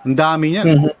 Ang dami niyan.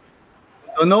 Mhm.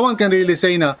 So no one can really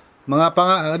say na mga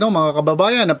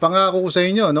kababayan, na pangako ko sa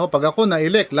inyo, no, pag ako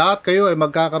na-elect, lahat kayo ay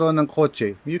magkakaroon ng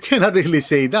kotse. You cannot really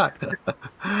say that.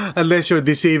 Unless you're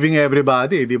deceiving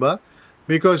everybody, di ba?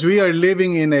 Because we are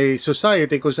living in a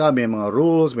society kung saan may mga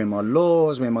rules, may mga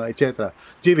laws, may mga etc.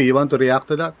 GV, you want to react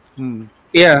to that?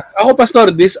 Yeah. Ako, Pastor,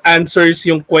 this answers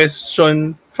yung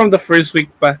question from the first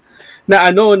week pa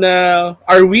na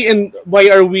why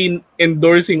are we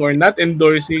endorsing or not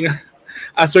endorsing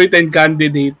a certain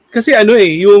candidate? Kasi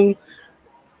habang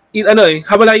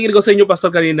nakikinig ko sa inyo,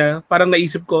 Pastor, kanina, parang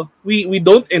naisip ko, we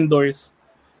don't endorse.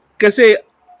 Kasi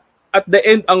at the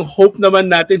end, ang hope naman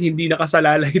natin hindi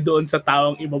nakasalalay doon sa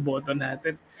taong iboboto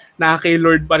natin. Kay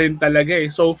Lord pa rin talaga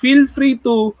eh. So feel free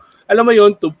to, alam mo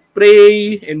yon, to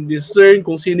pray and discern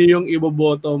kung sino yung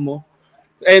iboboto mo.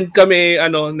 And kami,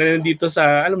 nandito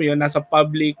sa, alam mo yun, nasa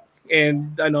public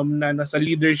and nasa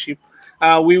leadership,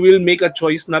 we will make a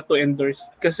choice not to endorse.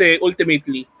 Kasi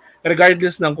ultimately,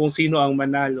 regardless ng kung sino ang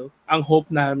manalo, ang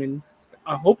hope natin,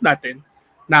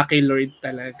 kay Lord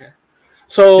talaga.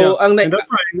 So,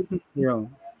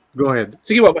 Go ahead.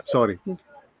 Sige ba? Sorry.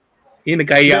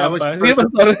 Nagkaya pa. Sige ba?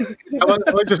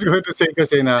 I was just going to say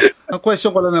kasi na, ang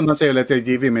question ko lang naman sa'yo, let's say,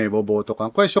 GV, may boboto ka.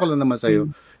 Ang question ko lang naman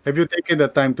sa'yo, have you taken the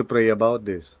time to pray about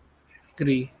this?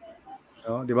 Agree.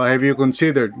 Di ba? Have you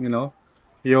considered,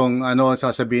 yung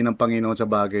sasabihin ng Panginoon sa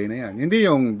bagay na yan? Hindi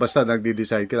yung basta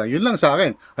nagde-decide ka lang. Yun lang sa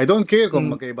akin. I don't care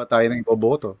kung magkaiba tayo ng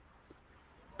iboboto.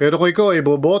 Pero kung ikaw ay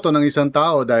boboto ng isang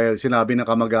tao dahil sinabi ng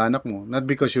kamag-anak mo, not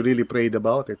because you really prayed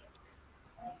about it,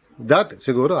 that,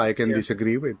 siguro, I can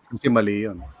disagree with. Kasi mali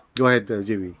yun. Go ahead,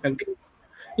 GV.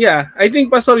 Yeah, I think,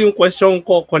 Pastor, yung question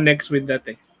ko connects with that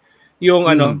eh.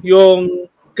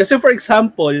 Kasi for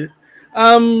example,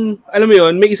 alam mo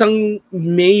yun, may isang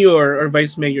mayor or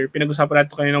vice mayor, pinag-usapan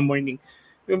natin kanina ng morning,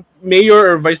 yung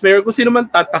mayor or vice mayor, kung sino man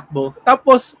tatakbo,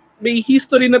 tapos may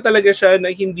history na talaga siya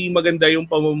na hindi maganda yung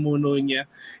pamumuno niya.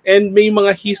 And may mga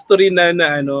history na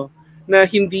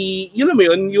hindi, yun mo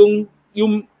yun,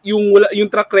 yung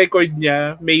track record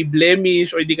niya may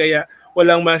blemish or di kaya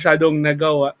walang masyadong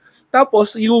nagawa.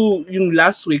 Tapos yung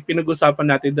last week pinag-usapan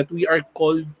natin that we are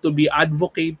called to be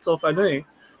advocates of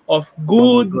of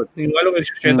good,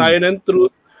 share tayo ng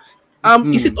truth.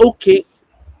 Is it okay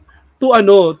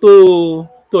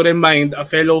to remind a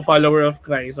fellow follower of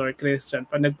Christ or Christian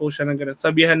pag nag-post siya ng ganun,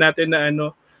 sabihan natin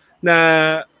na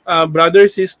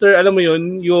brother, sister, alam mo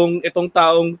yun, yung itong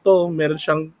taong to meron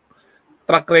siyang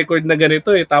track record na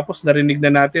ganito tapos narinig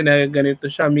na natin na ganito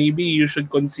siya, maybe you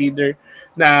should consider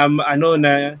na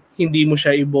na hindi mo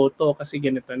siya iboto kasi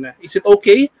ganito na. Is it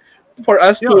okay for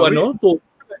us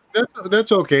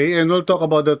That's okay, and we'll talk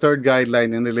about the third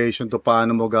guideline in relation to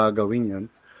paano mo gagawin yun.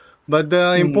 But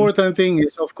the important thing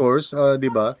is, of course,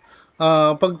 di ba,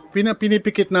 pag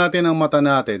pinipikit natin ang mata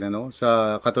natin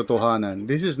sa katotohanan,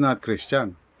 this is not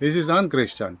Christian. This is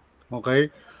unchristian.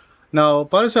 Okay? Now,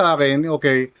 para sa akin,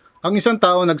 okay, ang isang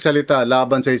tao nagsalita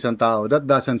laban sa isang tao, that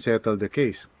doesn't settle the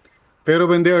case. Pero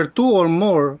when there are two or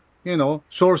more,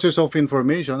 sources of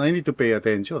information, I need to pay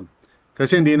attention.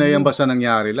 Kasi hindi na yan basta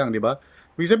nangyari lang, di ba?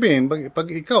 Ibig sabihin, pag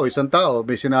ikaw, isang tao,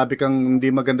 may sinabi kang hindi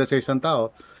maganda sa isang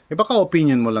tao, baka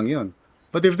opinion mo lang yun.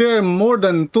 But if there are more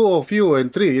than two of you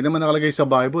and three, yun naman nakalagay sa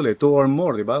Bible, two or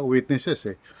more, di ba? Witnesses,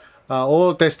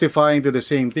 all testifying to the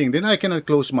same thing, then I cannot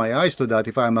close my eyes to that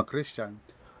if I'm a Christian.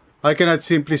 I cannot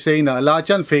simply say na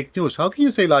lahat yan fake news. How can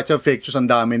you say lahat yan fake news?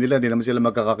 Ang dami nila, hindi naman sila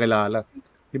magkakakilala.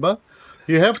 Di ba?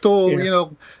 You have to,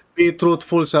 be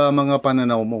truthful sa mga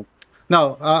pananaw mo.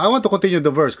 Now, I want to continue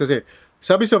the verse kasi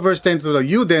sabi sa verse 10 to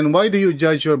you then, why do you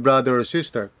judge your brother or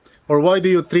sister? Or why do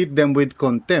you treat them with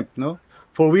contempt? No?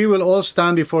 For we will all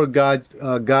stand before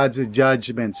God's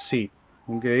judgment seat.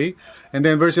 Okay? And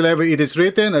then verse 11, it is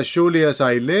written, as surely as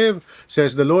I live,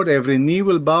 says the Lord, every knee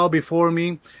will bow before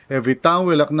me, every tongue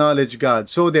will acknowledge God.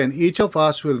 So then, each of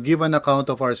us will give an account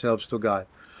of ourselves to God.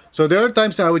 So there are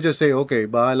times I would just say, okay,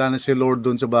 bahala na si Lord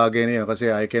dun sa bagay na yun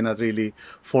kasi I cannot really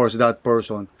force that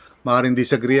person. Maaaring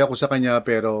disagree ako sa kanya,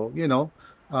 pero, in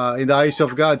the eyes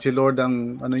of God, si Lord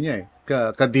ang, ano niya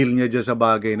ka-deal niya dyan sa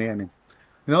bagay na yan.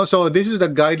 So this is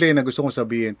the guideline na gusto kong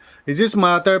sabihin. Is this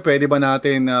matter, pwede ba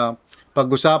natin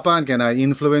pag-usapan, can I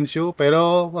influence you?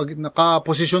 Pero wag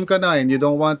naka-position ka na and you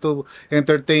don't want to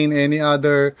entertain any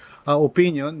other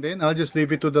opinion, then I'll just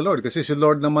leave it to the Lord. Kasi si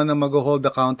Lord naman ang mag-hold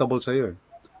accountable sa iyo.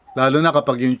 Lalo na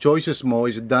kapag yung choices mo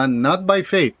is done not by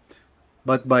faith,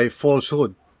 but by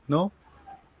falsehood. No?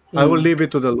 I will leave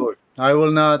it to the Lord. I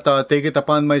will not take it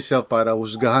upon myself para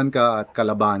husgahan ka at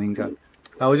kalabanin ka.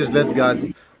 I will just let God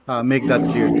make that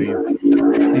clear to you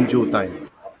in due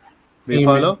time. Do you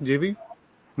follow, JV?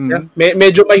 Yeah.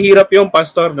 Medyo mahirap yung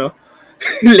pastor, no?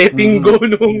 Letting go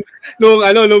nung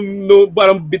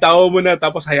parang bitaw mo na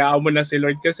tapos hayaan mo na si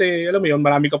Lord kasi alam mo yun,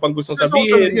 marami ka pang gustong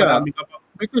sabihin, marami ka pang...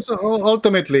 Because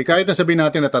ultimately, kahit na sabihin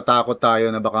natin natatakot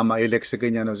tayo na baka ma-elect sa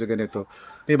ganyan o sa ganito,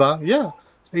 di ba? Yeah.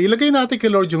 Ilagay natin kay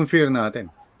Lord yung fear natin.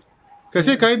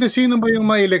 Kasi kahit na sino ba yung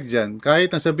ma-elect dyan,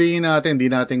 kahit na sabihin natin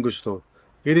hindi natin gusto,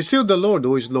 it is still the Lord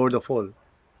who is Lord of all.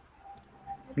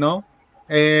 No?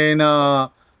 And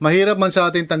mahirap man sa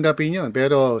atin tanggapin yun.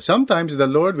 Pero sometimes the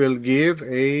Lord will give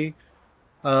a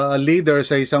leader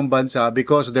sa isang bansa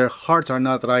because their hearts are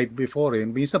not right before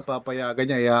Him. Minsan papayagan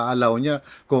niya, i-allow niya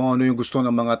kung ano yung gusto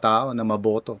ng mga tao na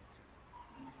maboto.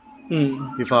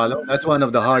 You follow? That's one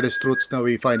of the hardest truths na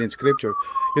we find in Scripture.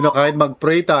 Kahit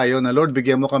mag-pray tayo na, Lord,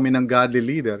 bigyan mo kami ng godly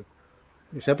leader.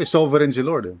 Siyempre, sovereign si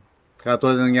Lord.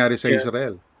 Katulad nangyari sa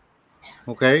Israel.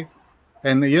 Okay?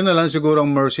 And yun na lang siguro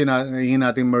ang mercy na hingin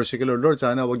natin mercy kay Lord. Lord,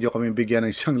 sana wag niyo kami bigyan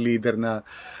ng isang leader na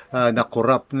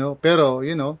corrupt, no? Pero,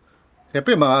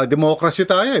 siyempre, democracy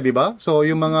tayo, di ba? So,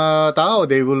 yung mga tao,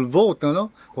 they will vote,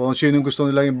 no? Kung sino yung gusto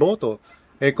nilang i-boto.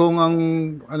 Kung ang,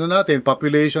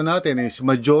 population natin is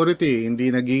majority,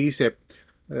 hindi nag-iisip,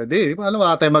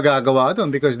 wala tayong magagawa doon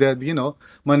because that,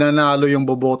 mananalo yung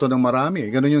boboto ng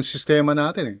marami. Ganun yung sistema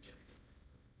natin,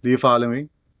 Do you follow me?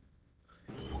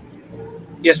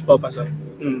 Yes po, Pastor.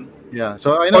 Yeah,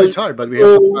 so I know it's hard, but we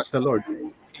have to ask the Lord.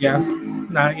 Yeah,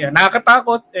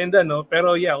 nakakatakot and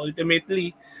pero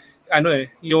ultimately,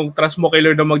 yung trust mo kay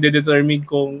Lord na magde-determine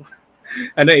kung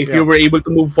if you were able to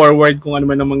move forward kung ano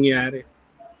man ang mangyari.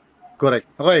 Correct.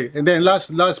 Okay, and then last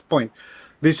point.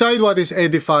 Decide what is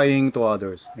edifying to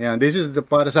others. Yeah, this is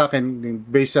para sa akin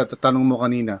based sa tanong mo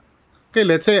kanina. Okay,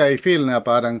 let's say I feel na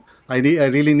parang I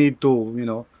really need to,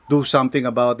 do something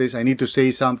about this. I need to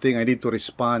say something. I need to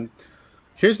respond.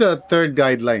 Here's the third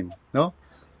guideline, no?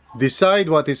 Decide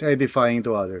what is edifying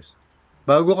to others.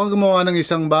 Bago ka gumawa ng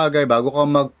isang bagay, bago ka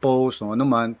mag-post, o ano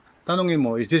man, tanungin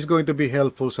mo, is this going to be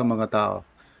helpful sa mga tao?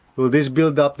 Will this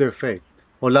build up their faith?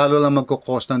 O lalo lang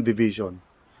magkukos ng division?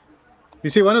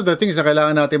 You see, one of the things na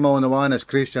kailangan natin maunawaan as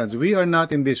Christians, we are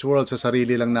not in this world sa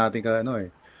sarili lang natin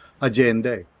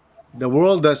agenda. The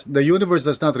universe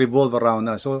does not revolve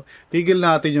around us. So, tigil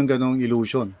natin yung ganong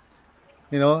illusion.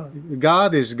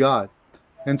 God is God.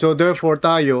 And so, therefore,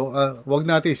 tayo, wag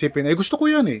natin isipin, gusto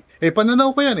ko yan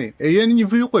pananaw ko yan yan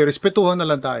yung view ko respetuhan na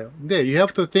lang tayo. Hindi, you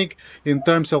have to think in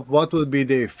terms of what would be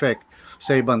the effect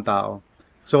sa ibang tao.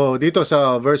 So, dito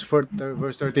sa verse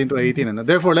 13 to 18,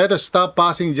 therefore, let us stop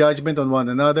passing judgment on one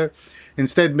another.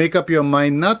 Instead, make up your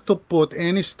mind not to put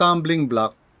any stumbling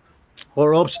block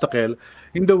or obstacle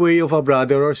in the way of a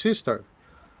brother or sister.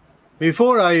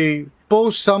 Before I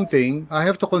post something, I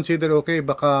have to consider, okay,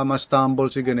 baka ma-stumble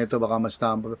si ganito, baka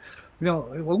ma-stumble.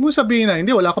 Huwag mo sabihin na,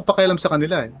 hindi, wala akong pakialam sa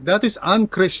kanila. That is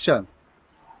un-Christian.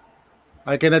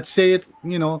 I cannot say it,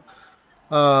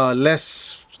 less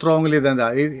strongly than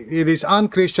that. It is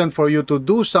un-Christian for you to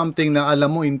do something na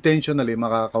alam mo intentionally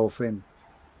makaka-offend.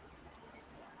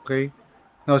 Okay?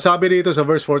 Now, sabi dito sa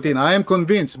verse 14, I am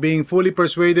convinced, being fully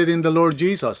persuaded in the Lord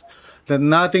Jesus, that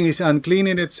nothing is unclean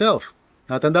in itself.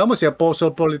 Natanda mo, si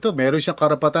Apostle Paul ito, meron siyang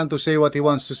karapatan to say what he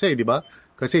wants to say, di ba?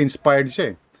 Kasi inspired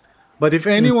siya. But if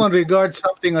anyone regards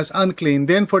something as unclean,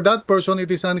 then for that person,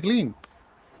 it is unclean.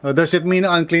 Does it mean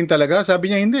unclean talaga? Sabi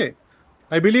niya, hindi.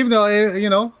 I believe na,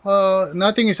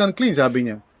 nothing is unclean, sabi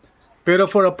niya. Pero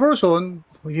for a person,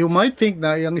 you might think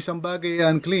na yung isang bagay ay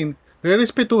unclean,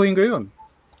 re-respetuhin ko yun.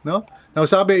 No? Now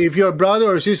sabi, if your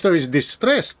brother or sister is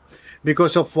distressed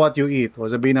because of what you eat, o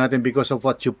sabihin natin because of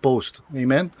what you post,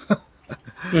 amen?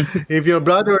 If your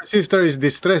brother or sister is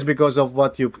distressed because of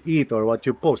what you eat or what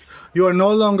you post, you are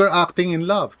no longer acting in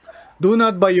love. Do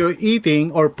not by your eating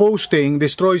or posting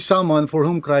destroy someone for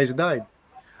whom Christ died.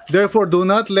 Therefore, do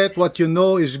not let what you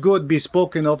know is good be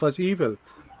spoken of as evil.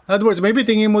 In other words, maybe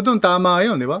tingin mo dun, tama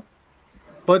yun, di ba?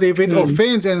 But if it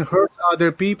offends and hurts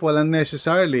other people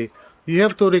unnecessarily, you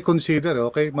have to reconsider,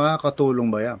 okay? Makakatulong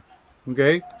ba yan?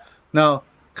 Okay? Now,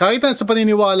 kahit na sa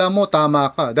paniniwala mo,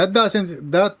 tama ka. That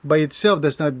by itself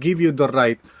does not give you the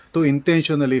right to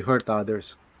intentionally hurt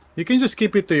others. You can just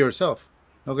keep it to yourself.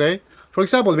 Okay? For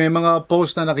example, may mga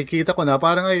post na nakikita ko na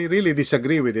parang I really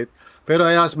disagree with it. Pero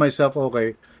I ask myself,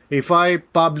 okay, if I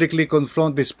publicly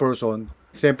confront this person,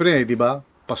 siyempre, di ba?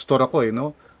 Pastor ako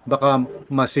no? Baka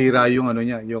masira yung ano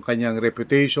niya, yung kanyang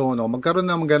reputation o magkaroon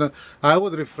ng ganun. I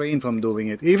would refrain from doing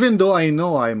it even though I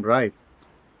know I'm right.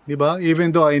 'Di ba?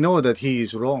 Even though I know that he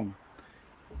is wrong.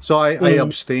 So I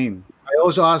abstain. I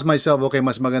also ask myself, okay,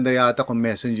 mas maganda yata kung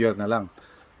messenger na lang.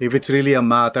 If it's really a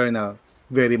matter na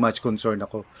very much concerned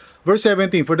ako. Verse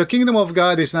 17, for the kingdom of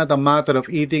God is not a matter of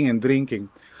eating and drinking,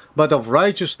 but of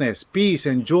righteousness, peace,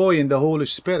 and joy in the Holy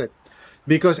Spirit.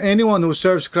 Because anyone who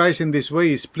serves Christ in this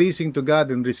way is pleasing to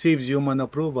God and receives human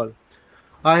approval.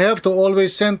 I have to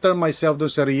always center myself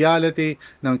doon sa reality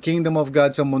ng kingdom of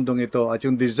God sa mundong ito at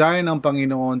yung desire ng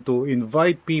Panginoon to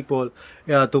invite people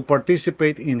to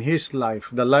participate in His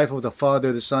life, the life of the Father,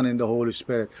 the Son, and the Holy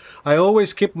Spirit. I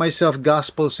always keep myself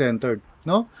gospel-centered,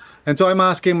 no? And so I'm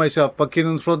asking myself, pag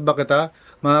kinonfront ba kita,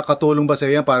 makakatulong ba sa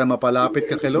iyo para mapalapit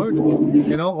ka kay Lord?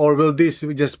 You know, or will this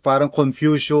just parang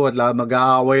confuse you at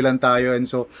mag-aaway lang tayo and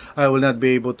so I will not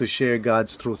be able to share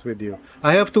God's truth with you?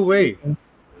 I have to weigh.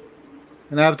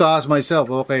 And I have to ask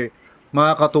myself, okay,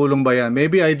 makakatulong ba yan?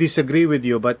 Maybe I disagree with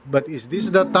you, but is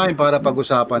this the time para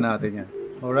pag-usapan natin yan?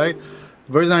 Alright?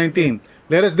 Verse 19,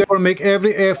 let us therefore make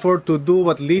every effort to do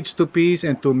what leads to peace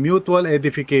and to mutual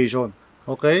edification.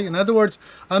 Okay? In other words,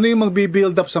 ano yung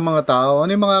magbi-build up sa mga tao?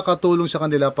 Ano yung makakatulong sa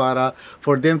kanila para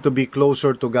for them to be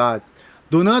closer to God?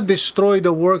 Do not destroy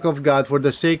the work of God for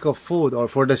the sake of food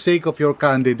or for the sake of your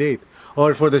candidate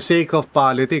or for the sake of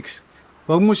politics.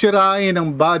 Huwag mo sirain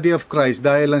ang body of Christ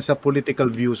dahil lang sa political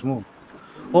views mo.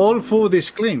 All food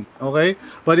is clean, okay?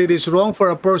 But it is wrong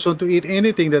for a person to eat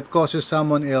anything that causes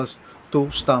someone else to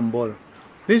stumble.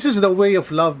 This is the way of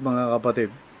love, mga kapatid.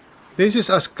 This is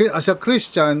as a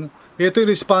Christian, ito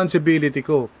yung responsibility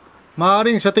ko.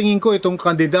 Maaring sa tingin ko itong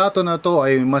kandidato na to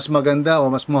ay mas maganda o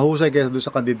mas mahusay kaysa doon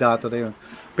sa kandidato na yun.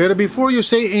 Pero before you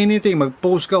say anything,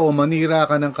 mag-post ka o manira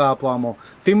ka ng kapwa mo,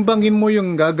 timbangin mo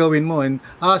yung gagawin mo and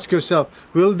ask yourself,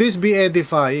 will this be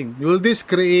edifying? Will this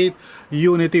create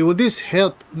unity? Will this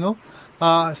help,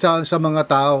 sa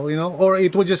mga tao, Or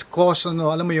it will just cause,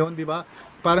 alam mo yun, di ba?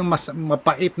 Parang mas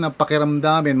mapait na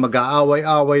pakiramdamin,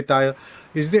 mag-aaway-away tayo.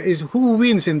 Is who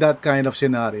wins in that kind of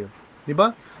scenario? Di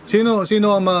ba? Sino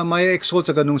ang may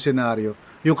exalt sa ganung scenario?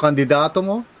 Yung kandidato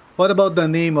mo? What about the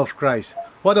name of Christ?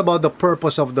 What about the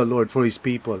purpose of the Lord for His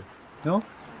people? No?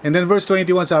 And then verse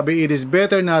 21 sabi, it is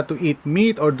better not to eat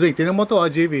meat or drink. Tingnan mo to,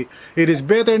 JV. It is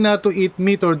better not to eat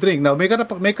meat or drink. Now, may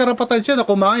karapatan siya na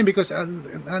kumain because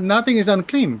nothing is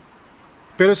unclean.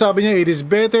 Pero sabi niya, it is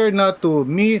better not to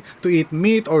eat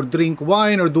meat or drink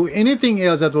wine or do anything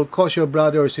else that will cause your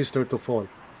brother or sister to fall.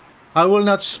 I will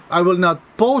not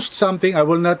post something, I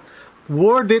will not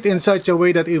word it in such a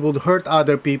way that it would hurt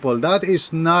other people. That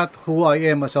is not who I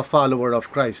am as a follower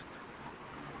of Christ.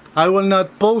 I will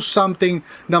not post something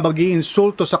na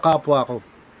mag-iinsulto sa kapwa ko.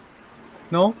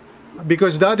 No?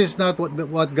 Because that is not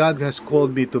what God has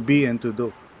called me to be and to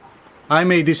do. I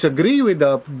may disagree with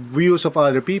the views of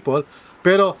other people,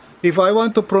 pero if I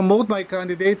want to promote my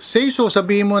candidate, say so,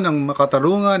 sabihin mo ng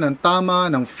makatarungan, ng tama,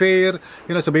 ng fair.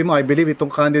 Sabihin mo, I believe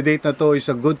itong candidate na to is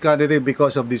a good candidate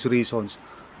because of these reasons.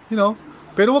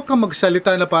 Pero wag kang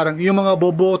magsalita na parang, yung mga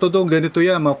boboto doon, ganito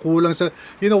yan, makulang sa...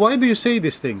 why do you say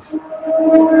these things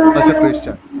as a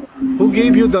Christian? Who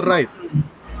gave you the right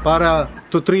para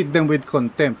to treat them with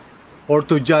contempt or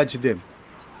to judge them?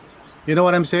 You know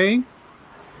what I'm saying?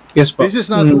 Yes, po. This is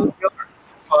not who we are,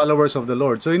 followers of the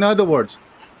Lord. So in other words,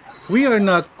 we are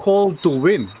not called to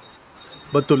win,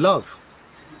 but to love.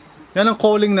 Yan ang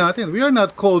calling natin. We are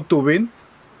not called to win.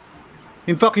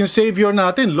 In fact, yung Savior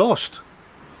natin lost.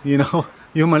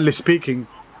 Humanly speaking.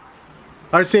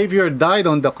 Our Savior died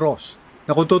on the cross.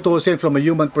 Na kung tutuusin from a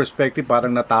human perspective,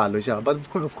 parang natalo siya. But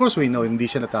of course we know hindi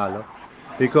siya natalo.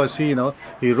 Because He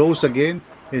rose again,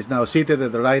 is now seated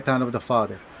at the right hand of the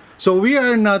Father. So we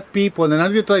are not people na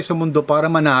nandito tayo sa mundo para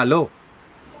manalo.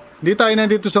 Hindi tayo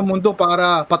nandito sa mundo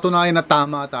para patunayan na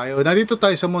tama tayo. Nandito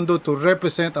tayo sa mundo to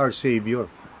represent our Savior.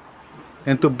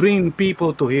 And to bring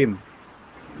people to Him.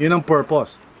 Yun ang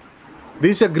purpose.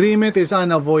 This agreement is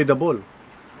unavoidable.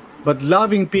 But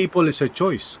loving people is a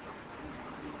choice.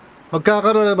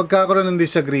 Magkakaroon ng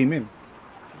disagreement.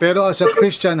 Pero as a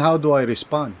Christian, how do I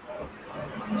respond?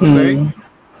 Okay?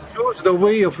 Choose the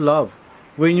way of love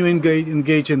when you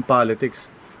engage in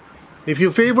politics. If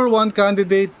you favor one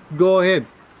candidate, go ahead.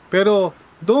 Pero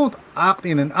don't act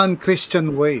in an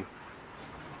unchristian way.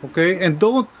 Okay? And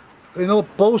don't,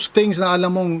 post things na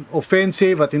alam mong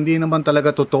offensive at hindi naman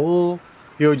talaga totoo.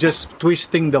 You're just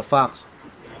twisting the facts.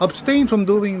 Abstain from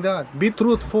doing that. Be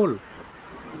truthful.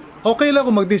 Okay lang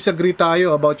kung mag-disagree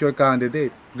tayo about your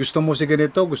candidate. Gusto mo si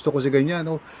ganito, gusto ko si ganyan.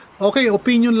 Okay,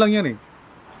 opinion lang yan eh.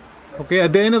 Okay,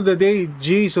 at the end of the day,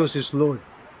 Jesus is Lord.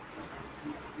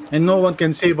 And no one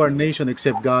can save our nation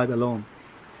except God alone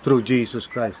through Jesus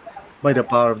Christ by the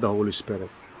power of the Holy Spirit.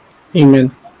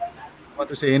 Amen. Want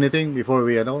to say anything before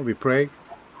we pray?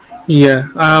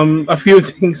 Yeah. A few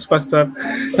things, Pastor.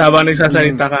 Habang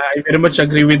nagsasalita ka, I very much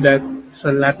agree with that sa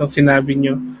lahat ng sinabi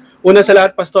nyo. Una sa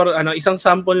lahat, Pastor, isang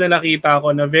sample na nakita ko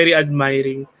na very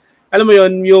admiring. Alam mo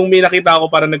yon, yung may nakita ako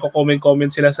para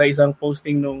nagko-comment sila sa isang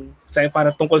posting para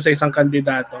tungkol sa isang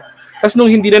kandidato. Tapos nung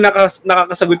hindi na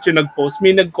nakakasagot yung nag-post,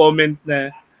 may nag-comment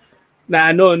na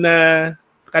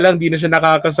kalang di na siya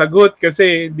nakakasagot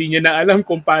kasi di niya na alam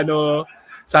kung paano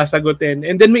sasagutin.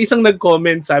 And then may isang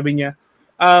nag-comment, sabi niya,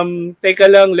 teka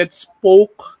lang, let's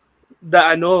poke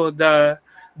the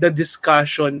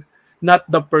discussion, not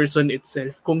the person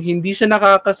itself. Kung hindi siya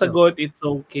nakakasagot, it's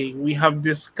okay. We have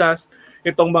discussed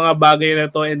itong mga bagay na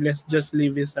to and let's just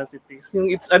leave it as it is.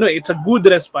 It's a good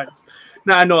response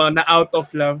na out of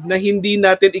love, na hindi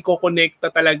natin i-connecta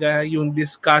talaga yung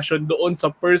discussion doon sa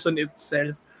person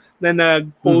itself na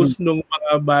nag-post nung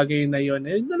mga bagay na yon.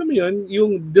 And alam mo yun,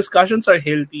 yung discussions are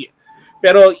healthy.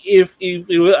 Pero if you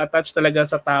will attach talaga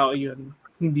sa tao yun,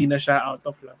 hindi na siya out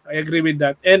of love. I agree with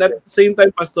that. And at the same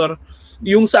time, Pastor,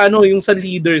 yung sa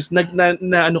leaders,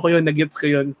 na-gets ko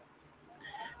yun,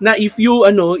 na if you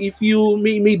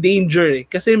may danger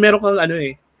kasi meron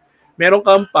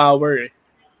kang power.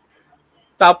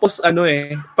 Tapos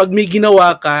pag may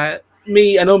ginawa ka,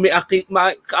 may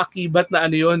kaakibat na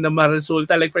na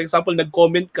maresulta. Like for example,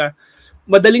 nag-comment ka,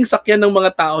 madaling sakyan ng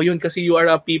mga tao yun kasi you are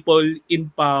a people in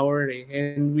power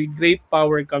and with great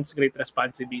power comes great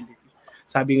responsibility.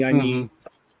 Sabi nga ni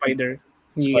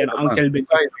Uncle Ben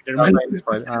Spider-Man.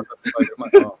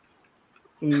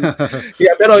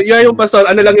 Yeah, pero yung Pastor,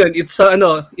 lang yun, it's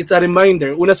a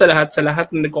reminder, una sa lahat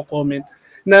na nagko-comment,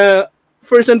 na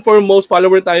first and foremost,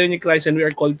 follower tayo ni Christ and we are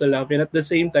called to love. And at the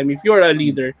same time, if you are a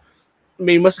leader,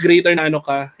 may mas greater na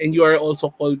ka, and you are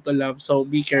also called to love. So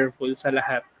be careful sa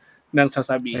lahat ng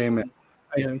sasabihin. Amen.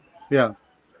 Ayun. Yeah.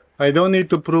 I don't need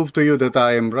to prove to you that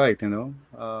I am right,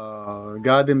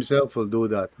 God Himself will do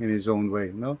that in His own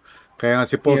way, Kaya nga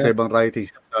si Paul sa ibang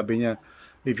writings, sabi niya,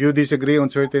 if you disagree on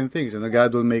certain things,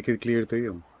 God will make it clear to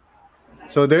you.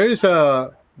 So there is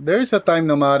a time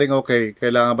na maaaring, okay,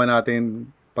 kailangan ba natin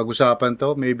pag-usapan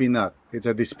to? Maybe not. It's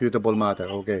a disputable matter,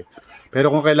 okay. Pero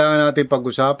kung kailangan natin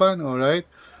pag-usapan, alright,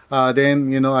 then,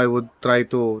 I would try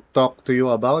to talk to you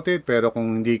about it. Pero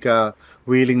kung hindi ka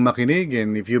willing makinig,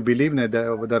 and if you believe na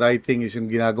the right thing is yung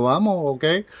ginagawa mo,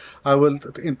 okay, I will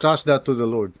entrust that to the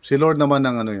Lord. Si Lord naman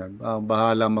ang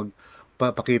bahala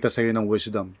magpakita sa iyo ng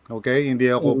wisdom. Okay? Hindi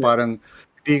ako parang,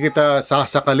 hindi kita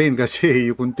sasakalin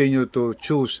kasi you continue to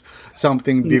choose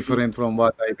something different from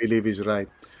what I believe is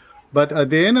right. But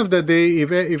at the end of the day,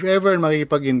 if ever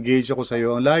makikipag-engage ako sa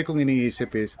iyo, ang lagi kong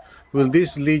iniisip is, will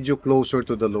this lead you closer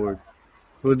to the Lord?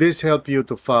 Will this help you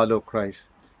to follow Christ?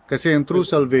 Kasi ang true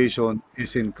salvation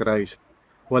is in Christ.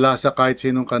 Wala sa kahit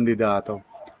sinong kandidato.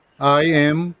 I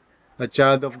am a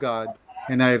child of God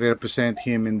and I represent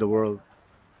Him in the world.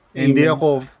 Hindi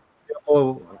ako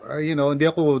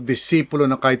disipulo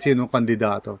ng kahit sinong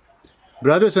kandidato.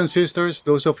 Brothers and sisters,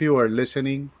 those of you who are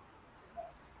listening,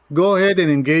 go ahead and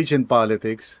engage in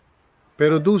politics,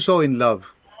 pero do so in love.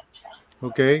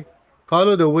 Okay?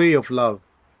 Follow the way of love.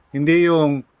 Hindi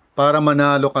yung para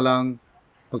manalo ka lang,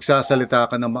 magsasalita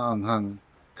ka na maanghang.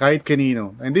 Kahit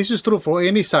kanino. And this is true for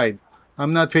any side.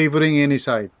 I'm not favoring any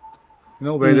side.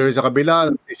 Whether sa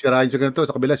kabila, sirahan siya ganito,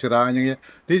 sa kabila, sirahan niya.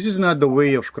 This is not the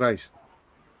way of Christ.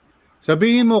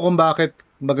 Sabihin mo kung bakit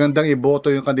magandang iboto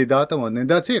yung kandidato mo, and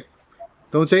that's it.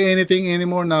 Don't say anything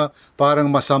anymore na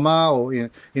parang masama o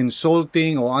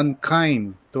insulting o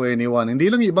unkind to anyone.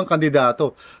 Hindi lang ibang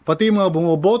kandidato. Pati mga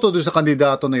bumoboto doon sa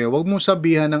kandidato na yun, huwag mong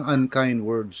sabihan ng unkind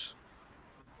words.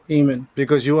 Amen.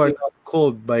 Because you are not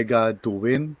called by God to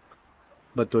win,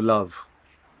 but to love.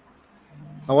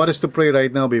 I want us to pray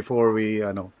right now before we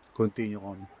continue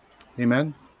on.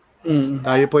 Amen?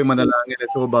 Tayo po ay manalangin.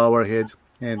 Let's all bow our heads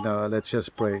and let's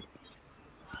just pray.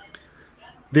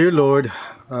 Dear Lord,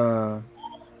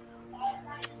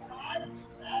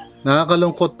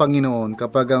 nakakalungkot, Panginoon,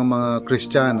 kapag ang mga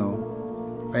Kristiyano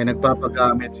ay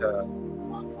nagpapagamit sa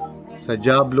sa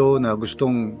dyablo na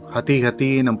gustong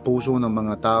hati-hatiin ang puso ng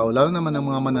mga tao, lalo naman ng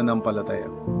mga mananampalataya.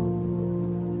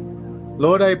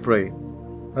 Lord, I pray,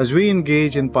 as we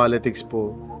engage in politics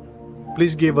po,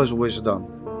 please give us wisdom.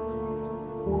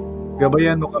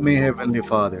 Gabayan mo kami, Heavenly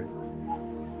Father,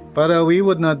 para we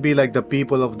would not be like the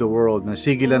people of the world na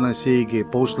sige lang ng sige,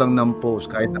 post lang ng post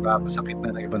kahit nakakasakit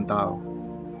na ng ibang tao.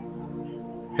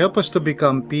 Help us to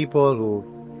become people who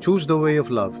choose the way of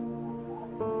love.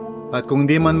 At kung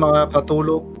di man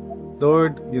makakatulog,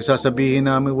 Lord, yung sasabihin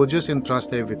namin, we'll just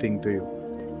entrust everything to you.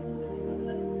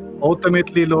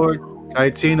 Ultimately, Lord,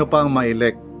 kahit sino pa ang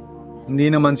ma-elect,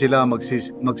 hindi naman sila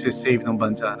magsisave ng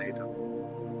bansa na ito.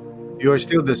 You are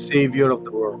still the Savior of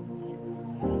the world.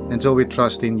 And so we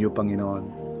trust in you,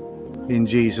 Panginoon. In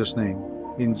Jesus' name.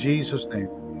 In Jesus' name.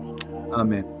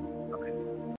 Amen. Amen.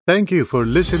 Thank you for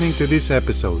listening to this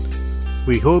episode.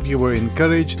 We hope you were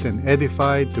encouraged and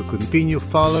edified to continue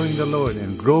following the Lord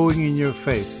and growing in your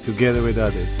faith together with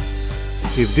others.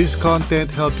 If this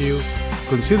content helped you,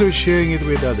 consider sharing it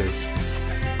with others.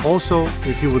 Also,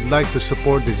 if you would like to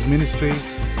support this ministry,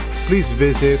 please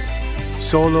visit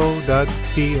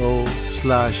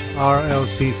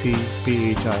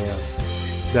solo.to/RLCCPHIL.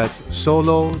 That's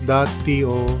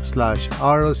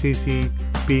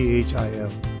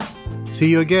solo.to/RLCCPHIL. See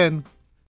you again.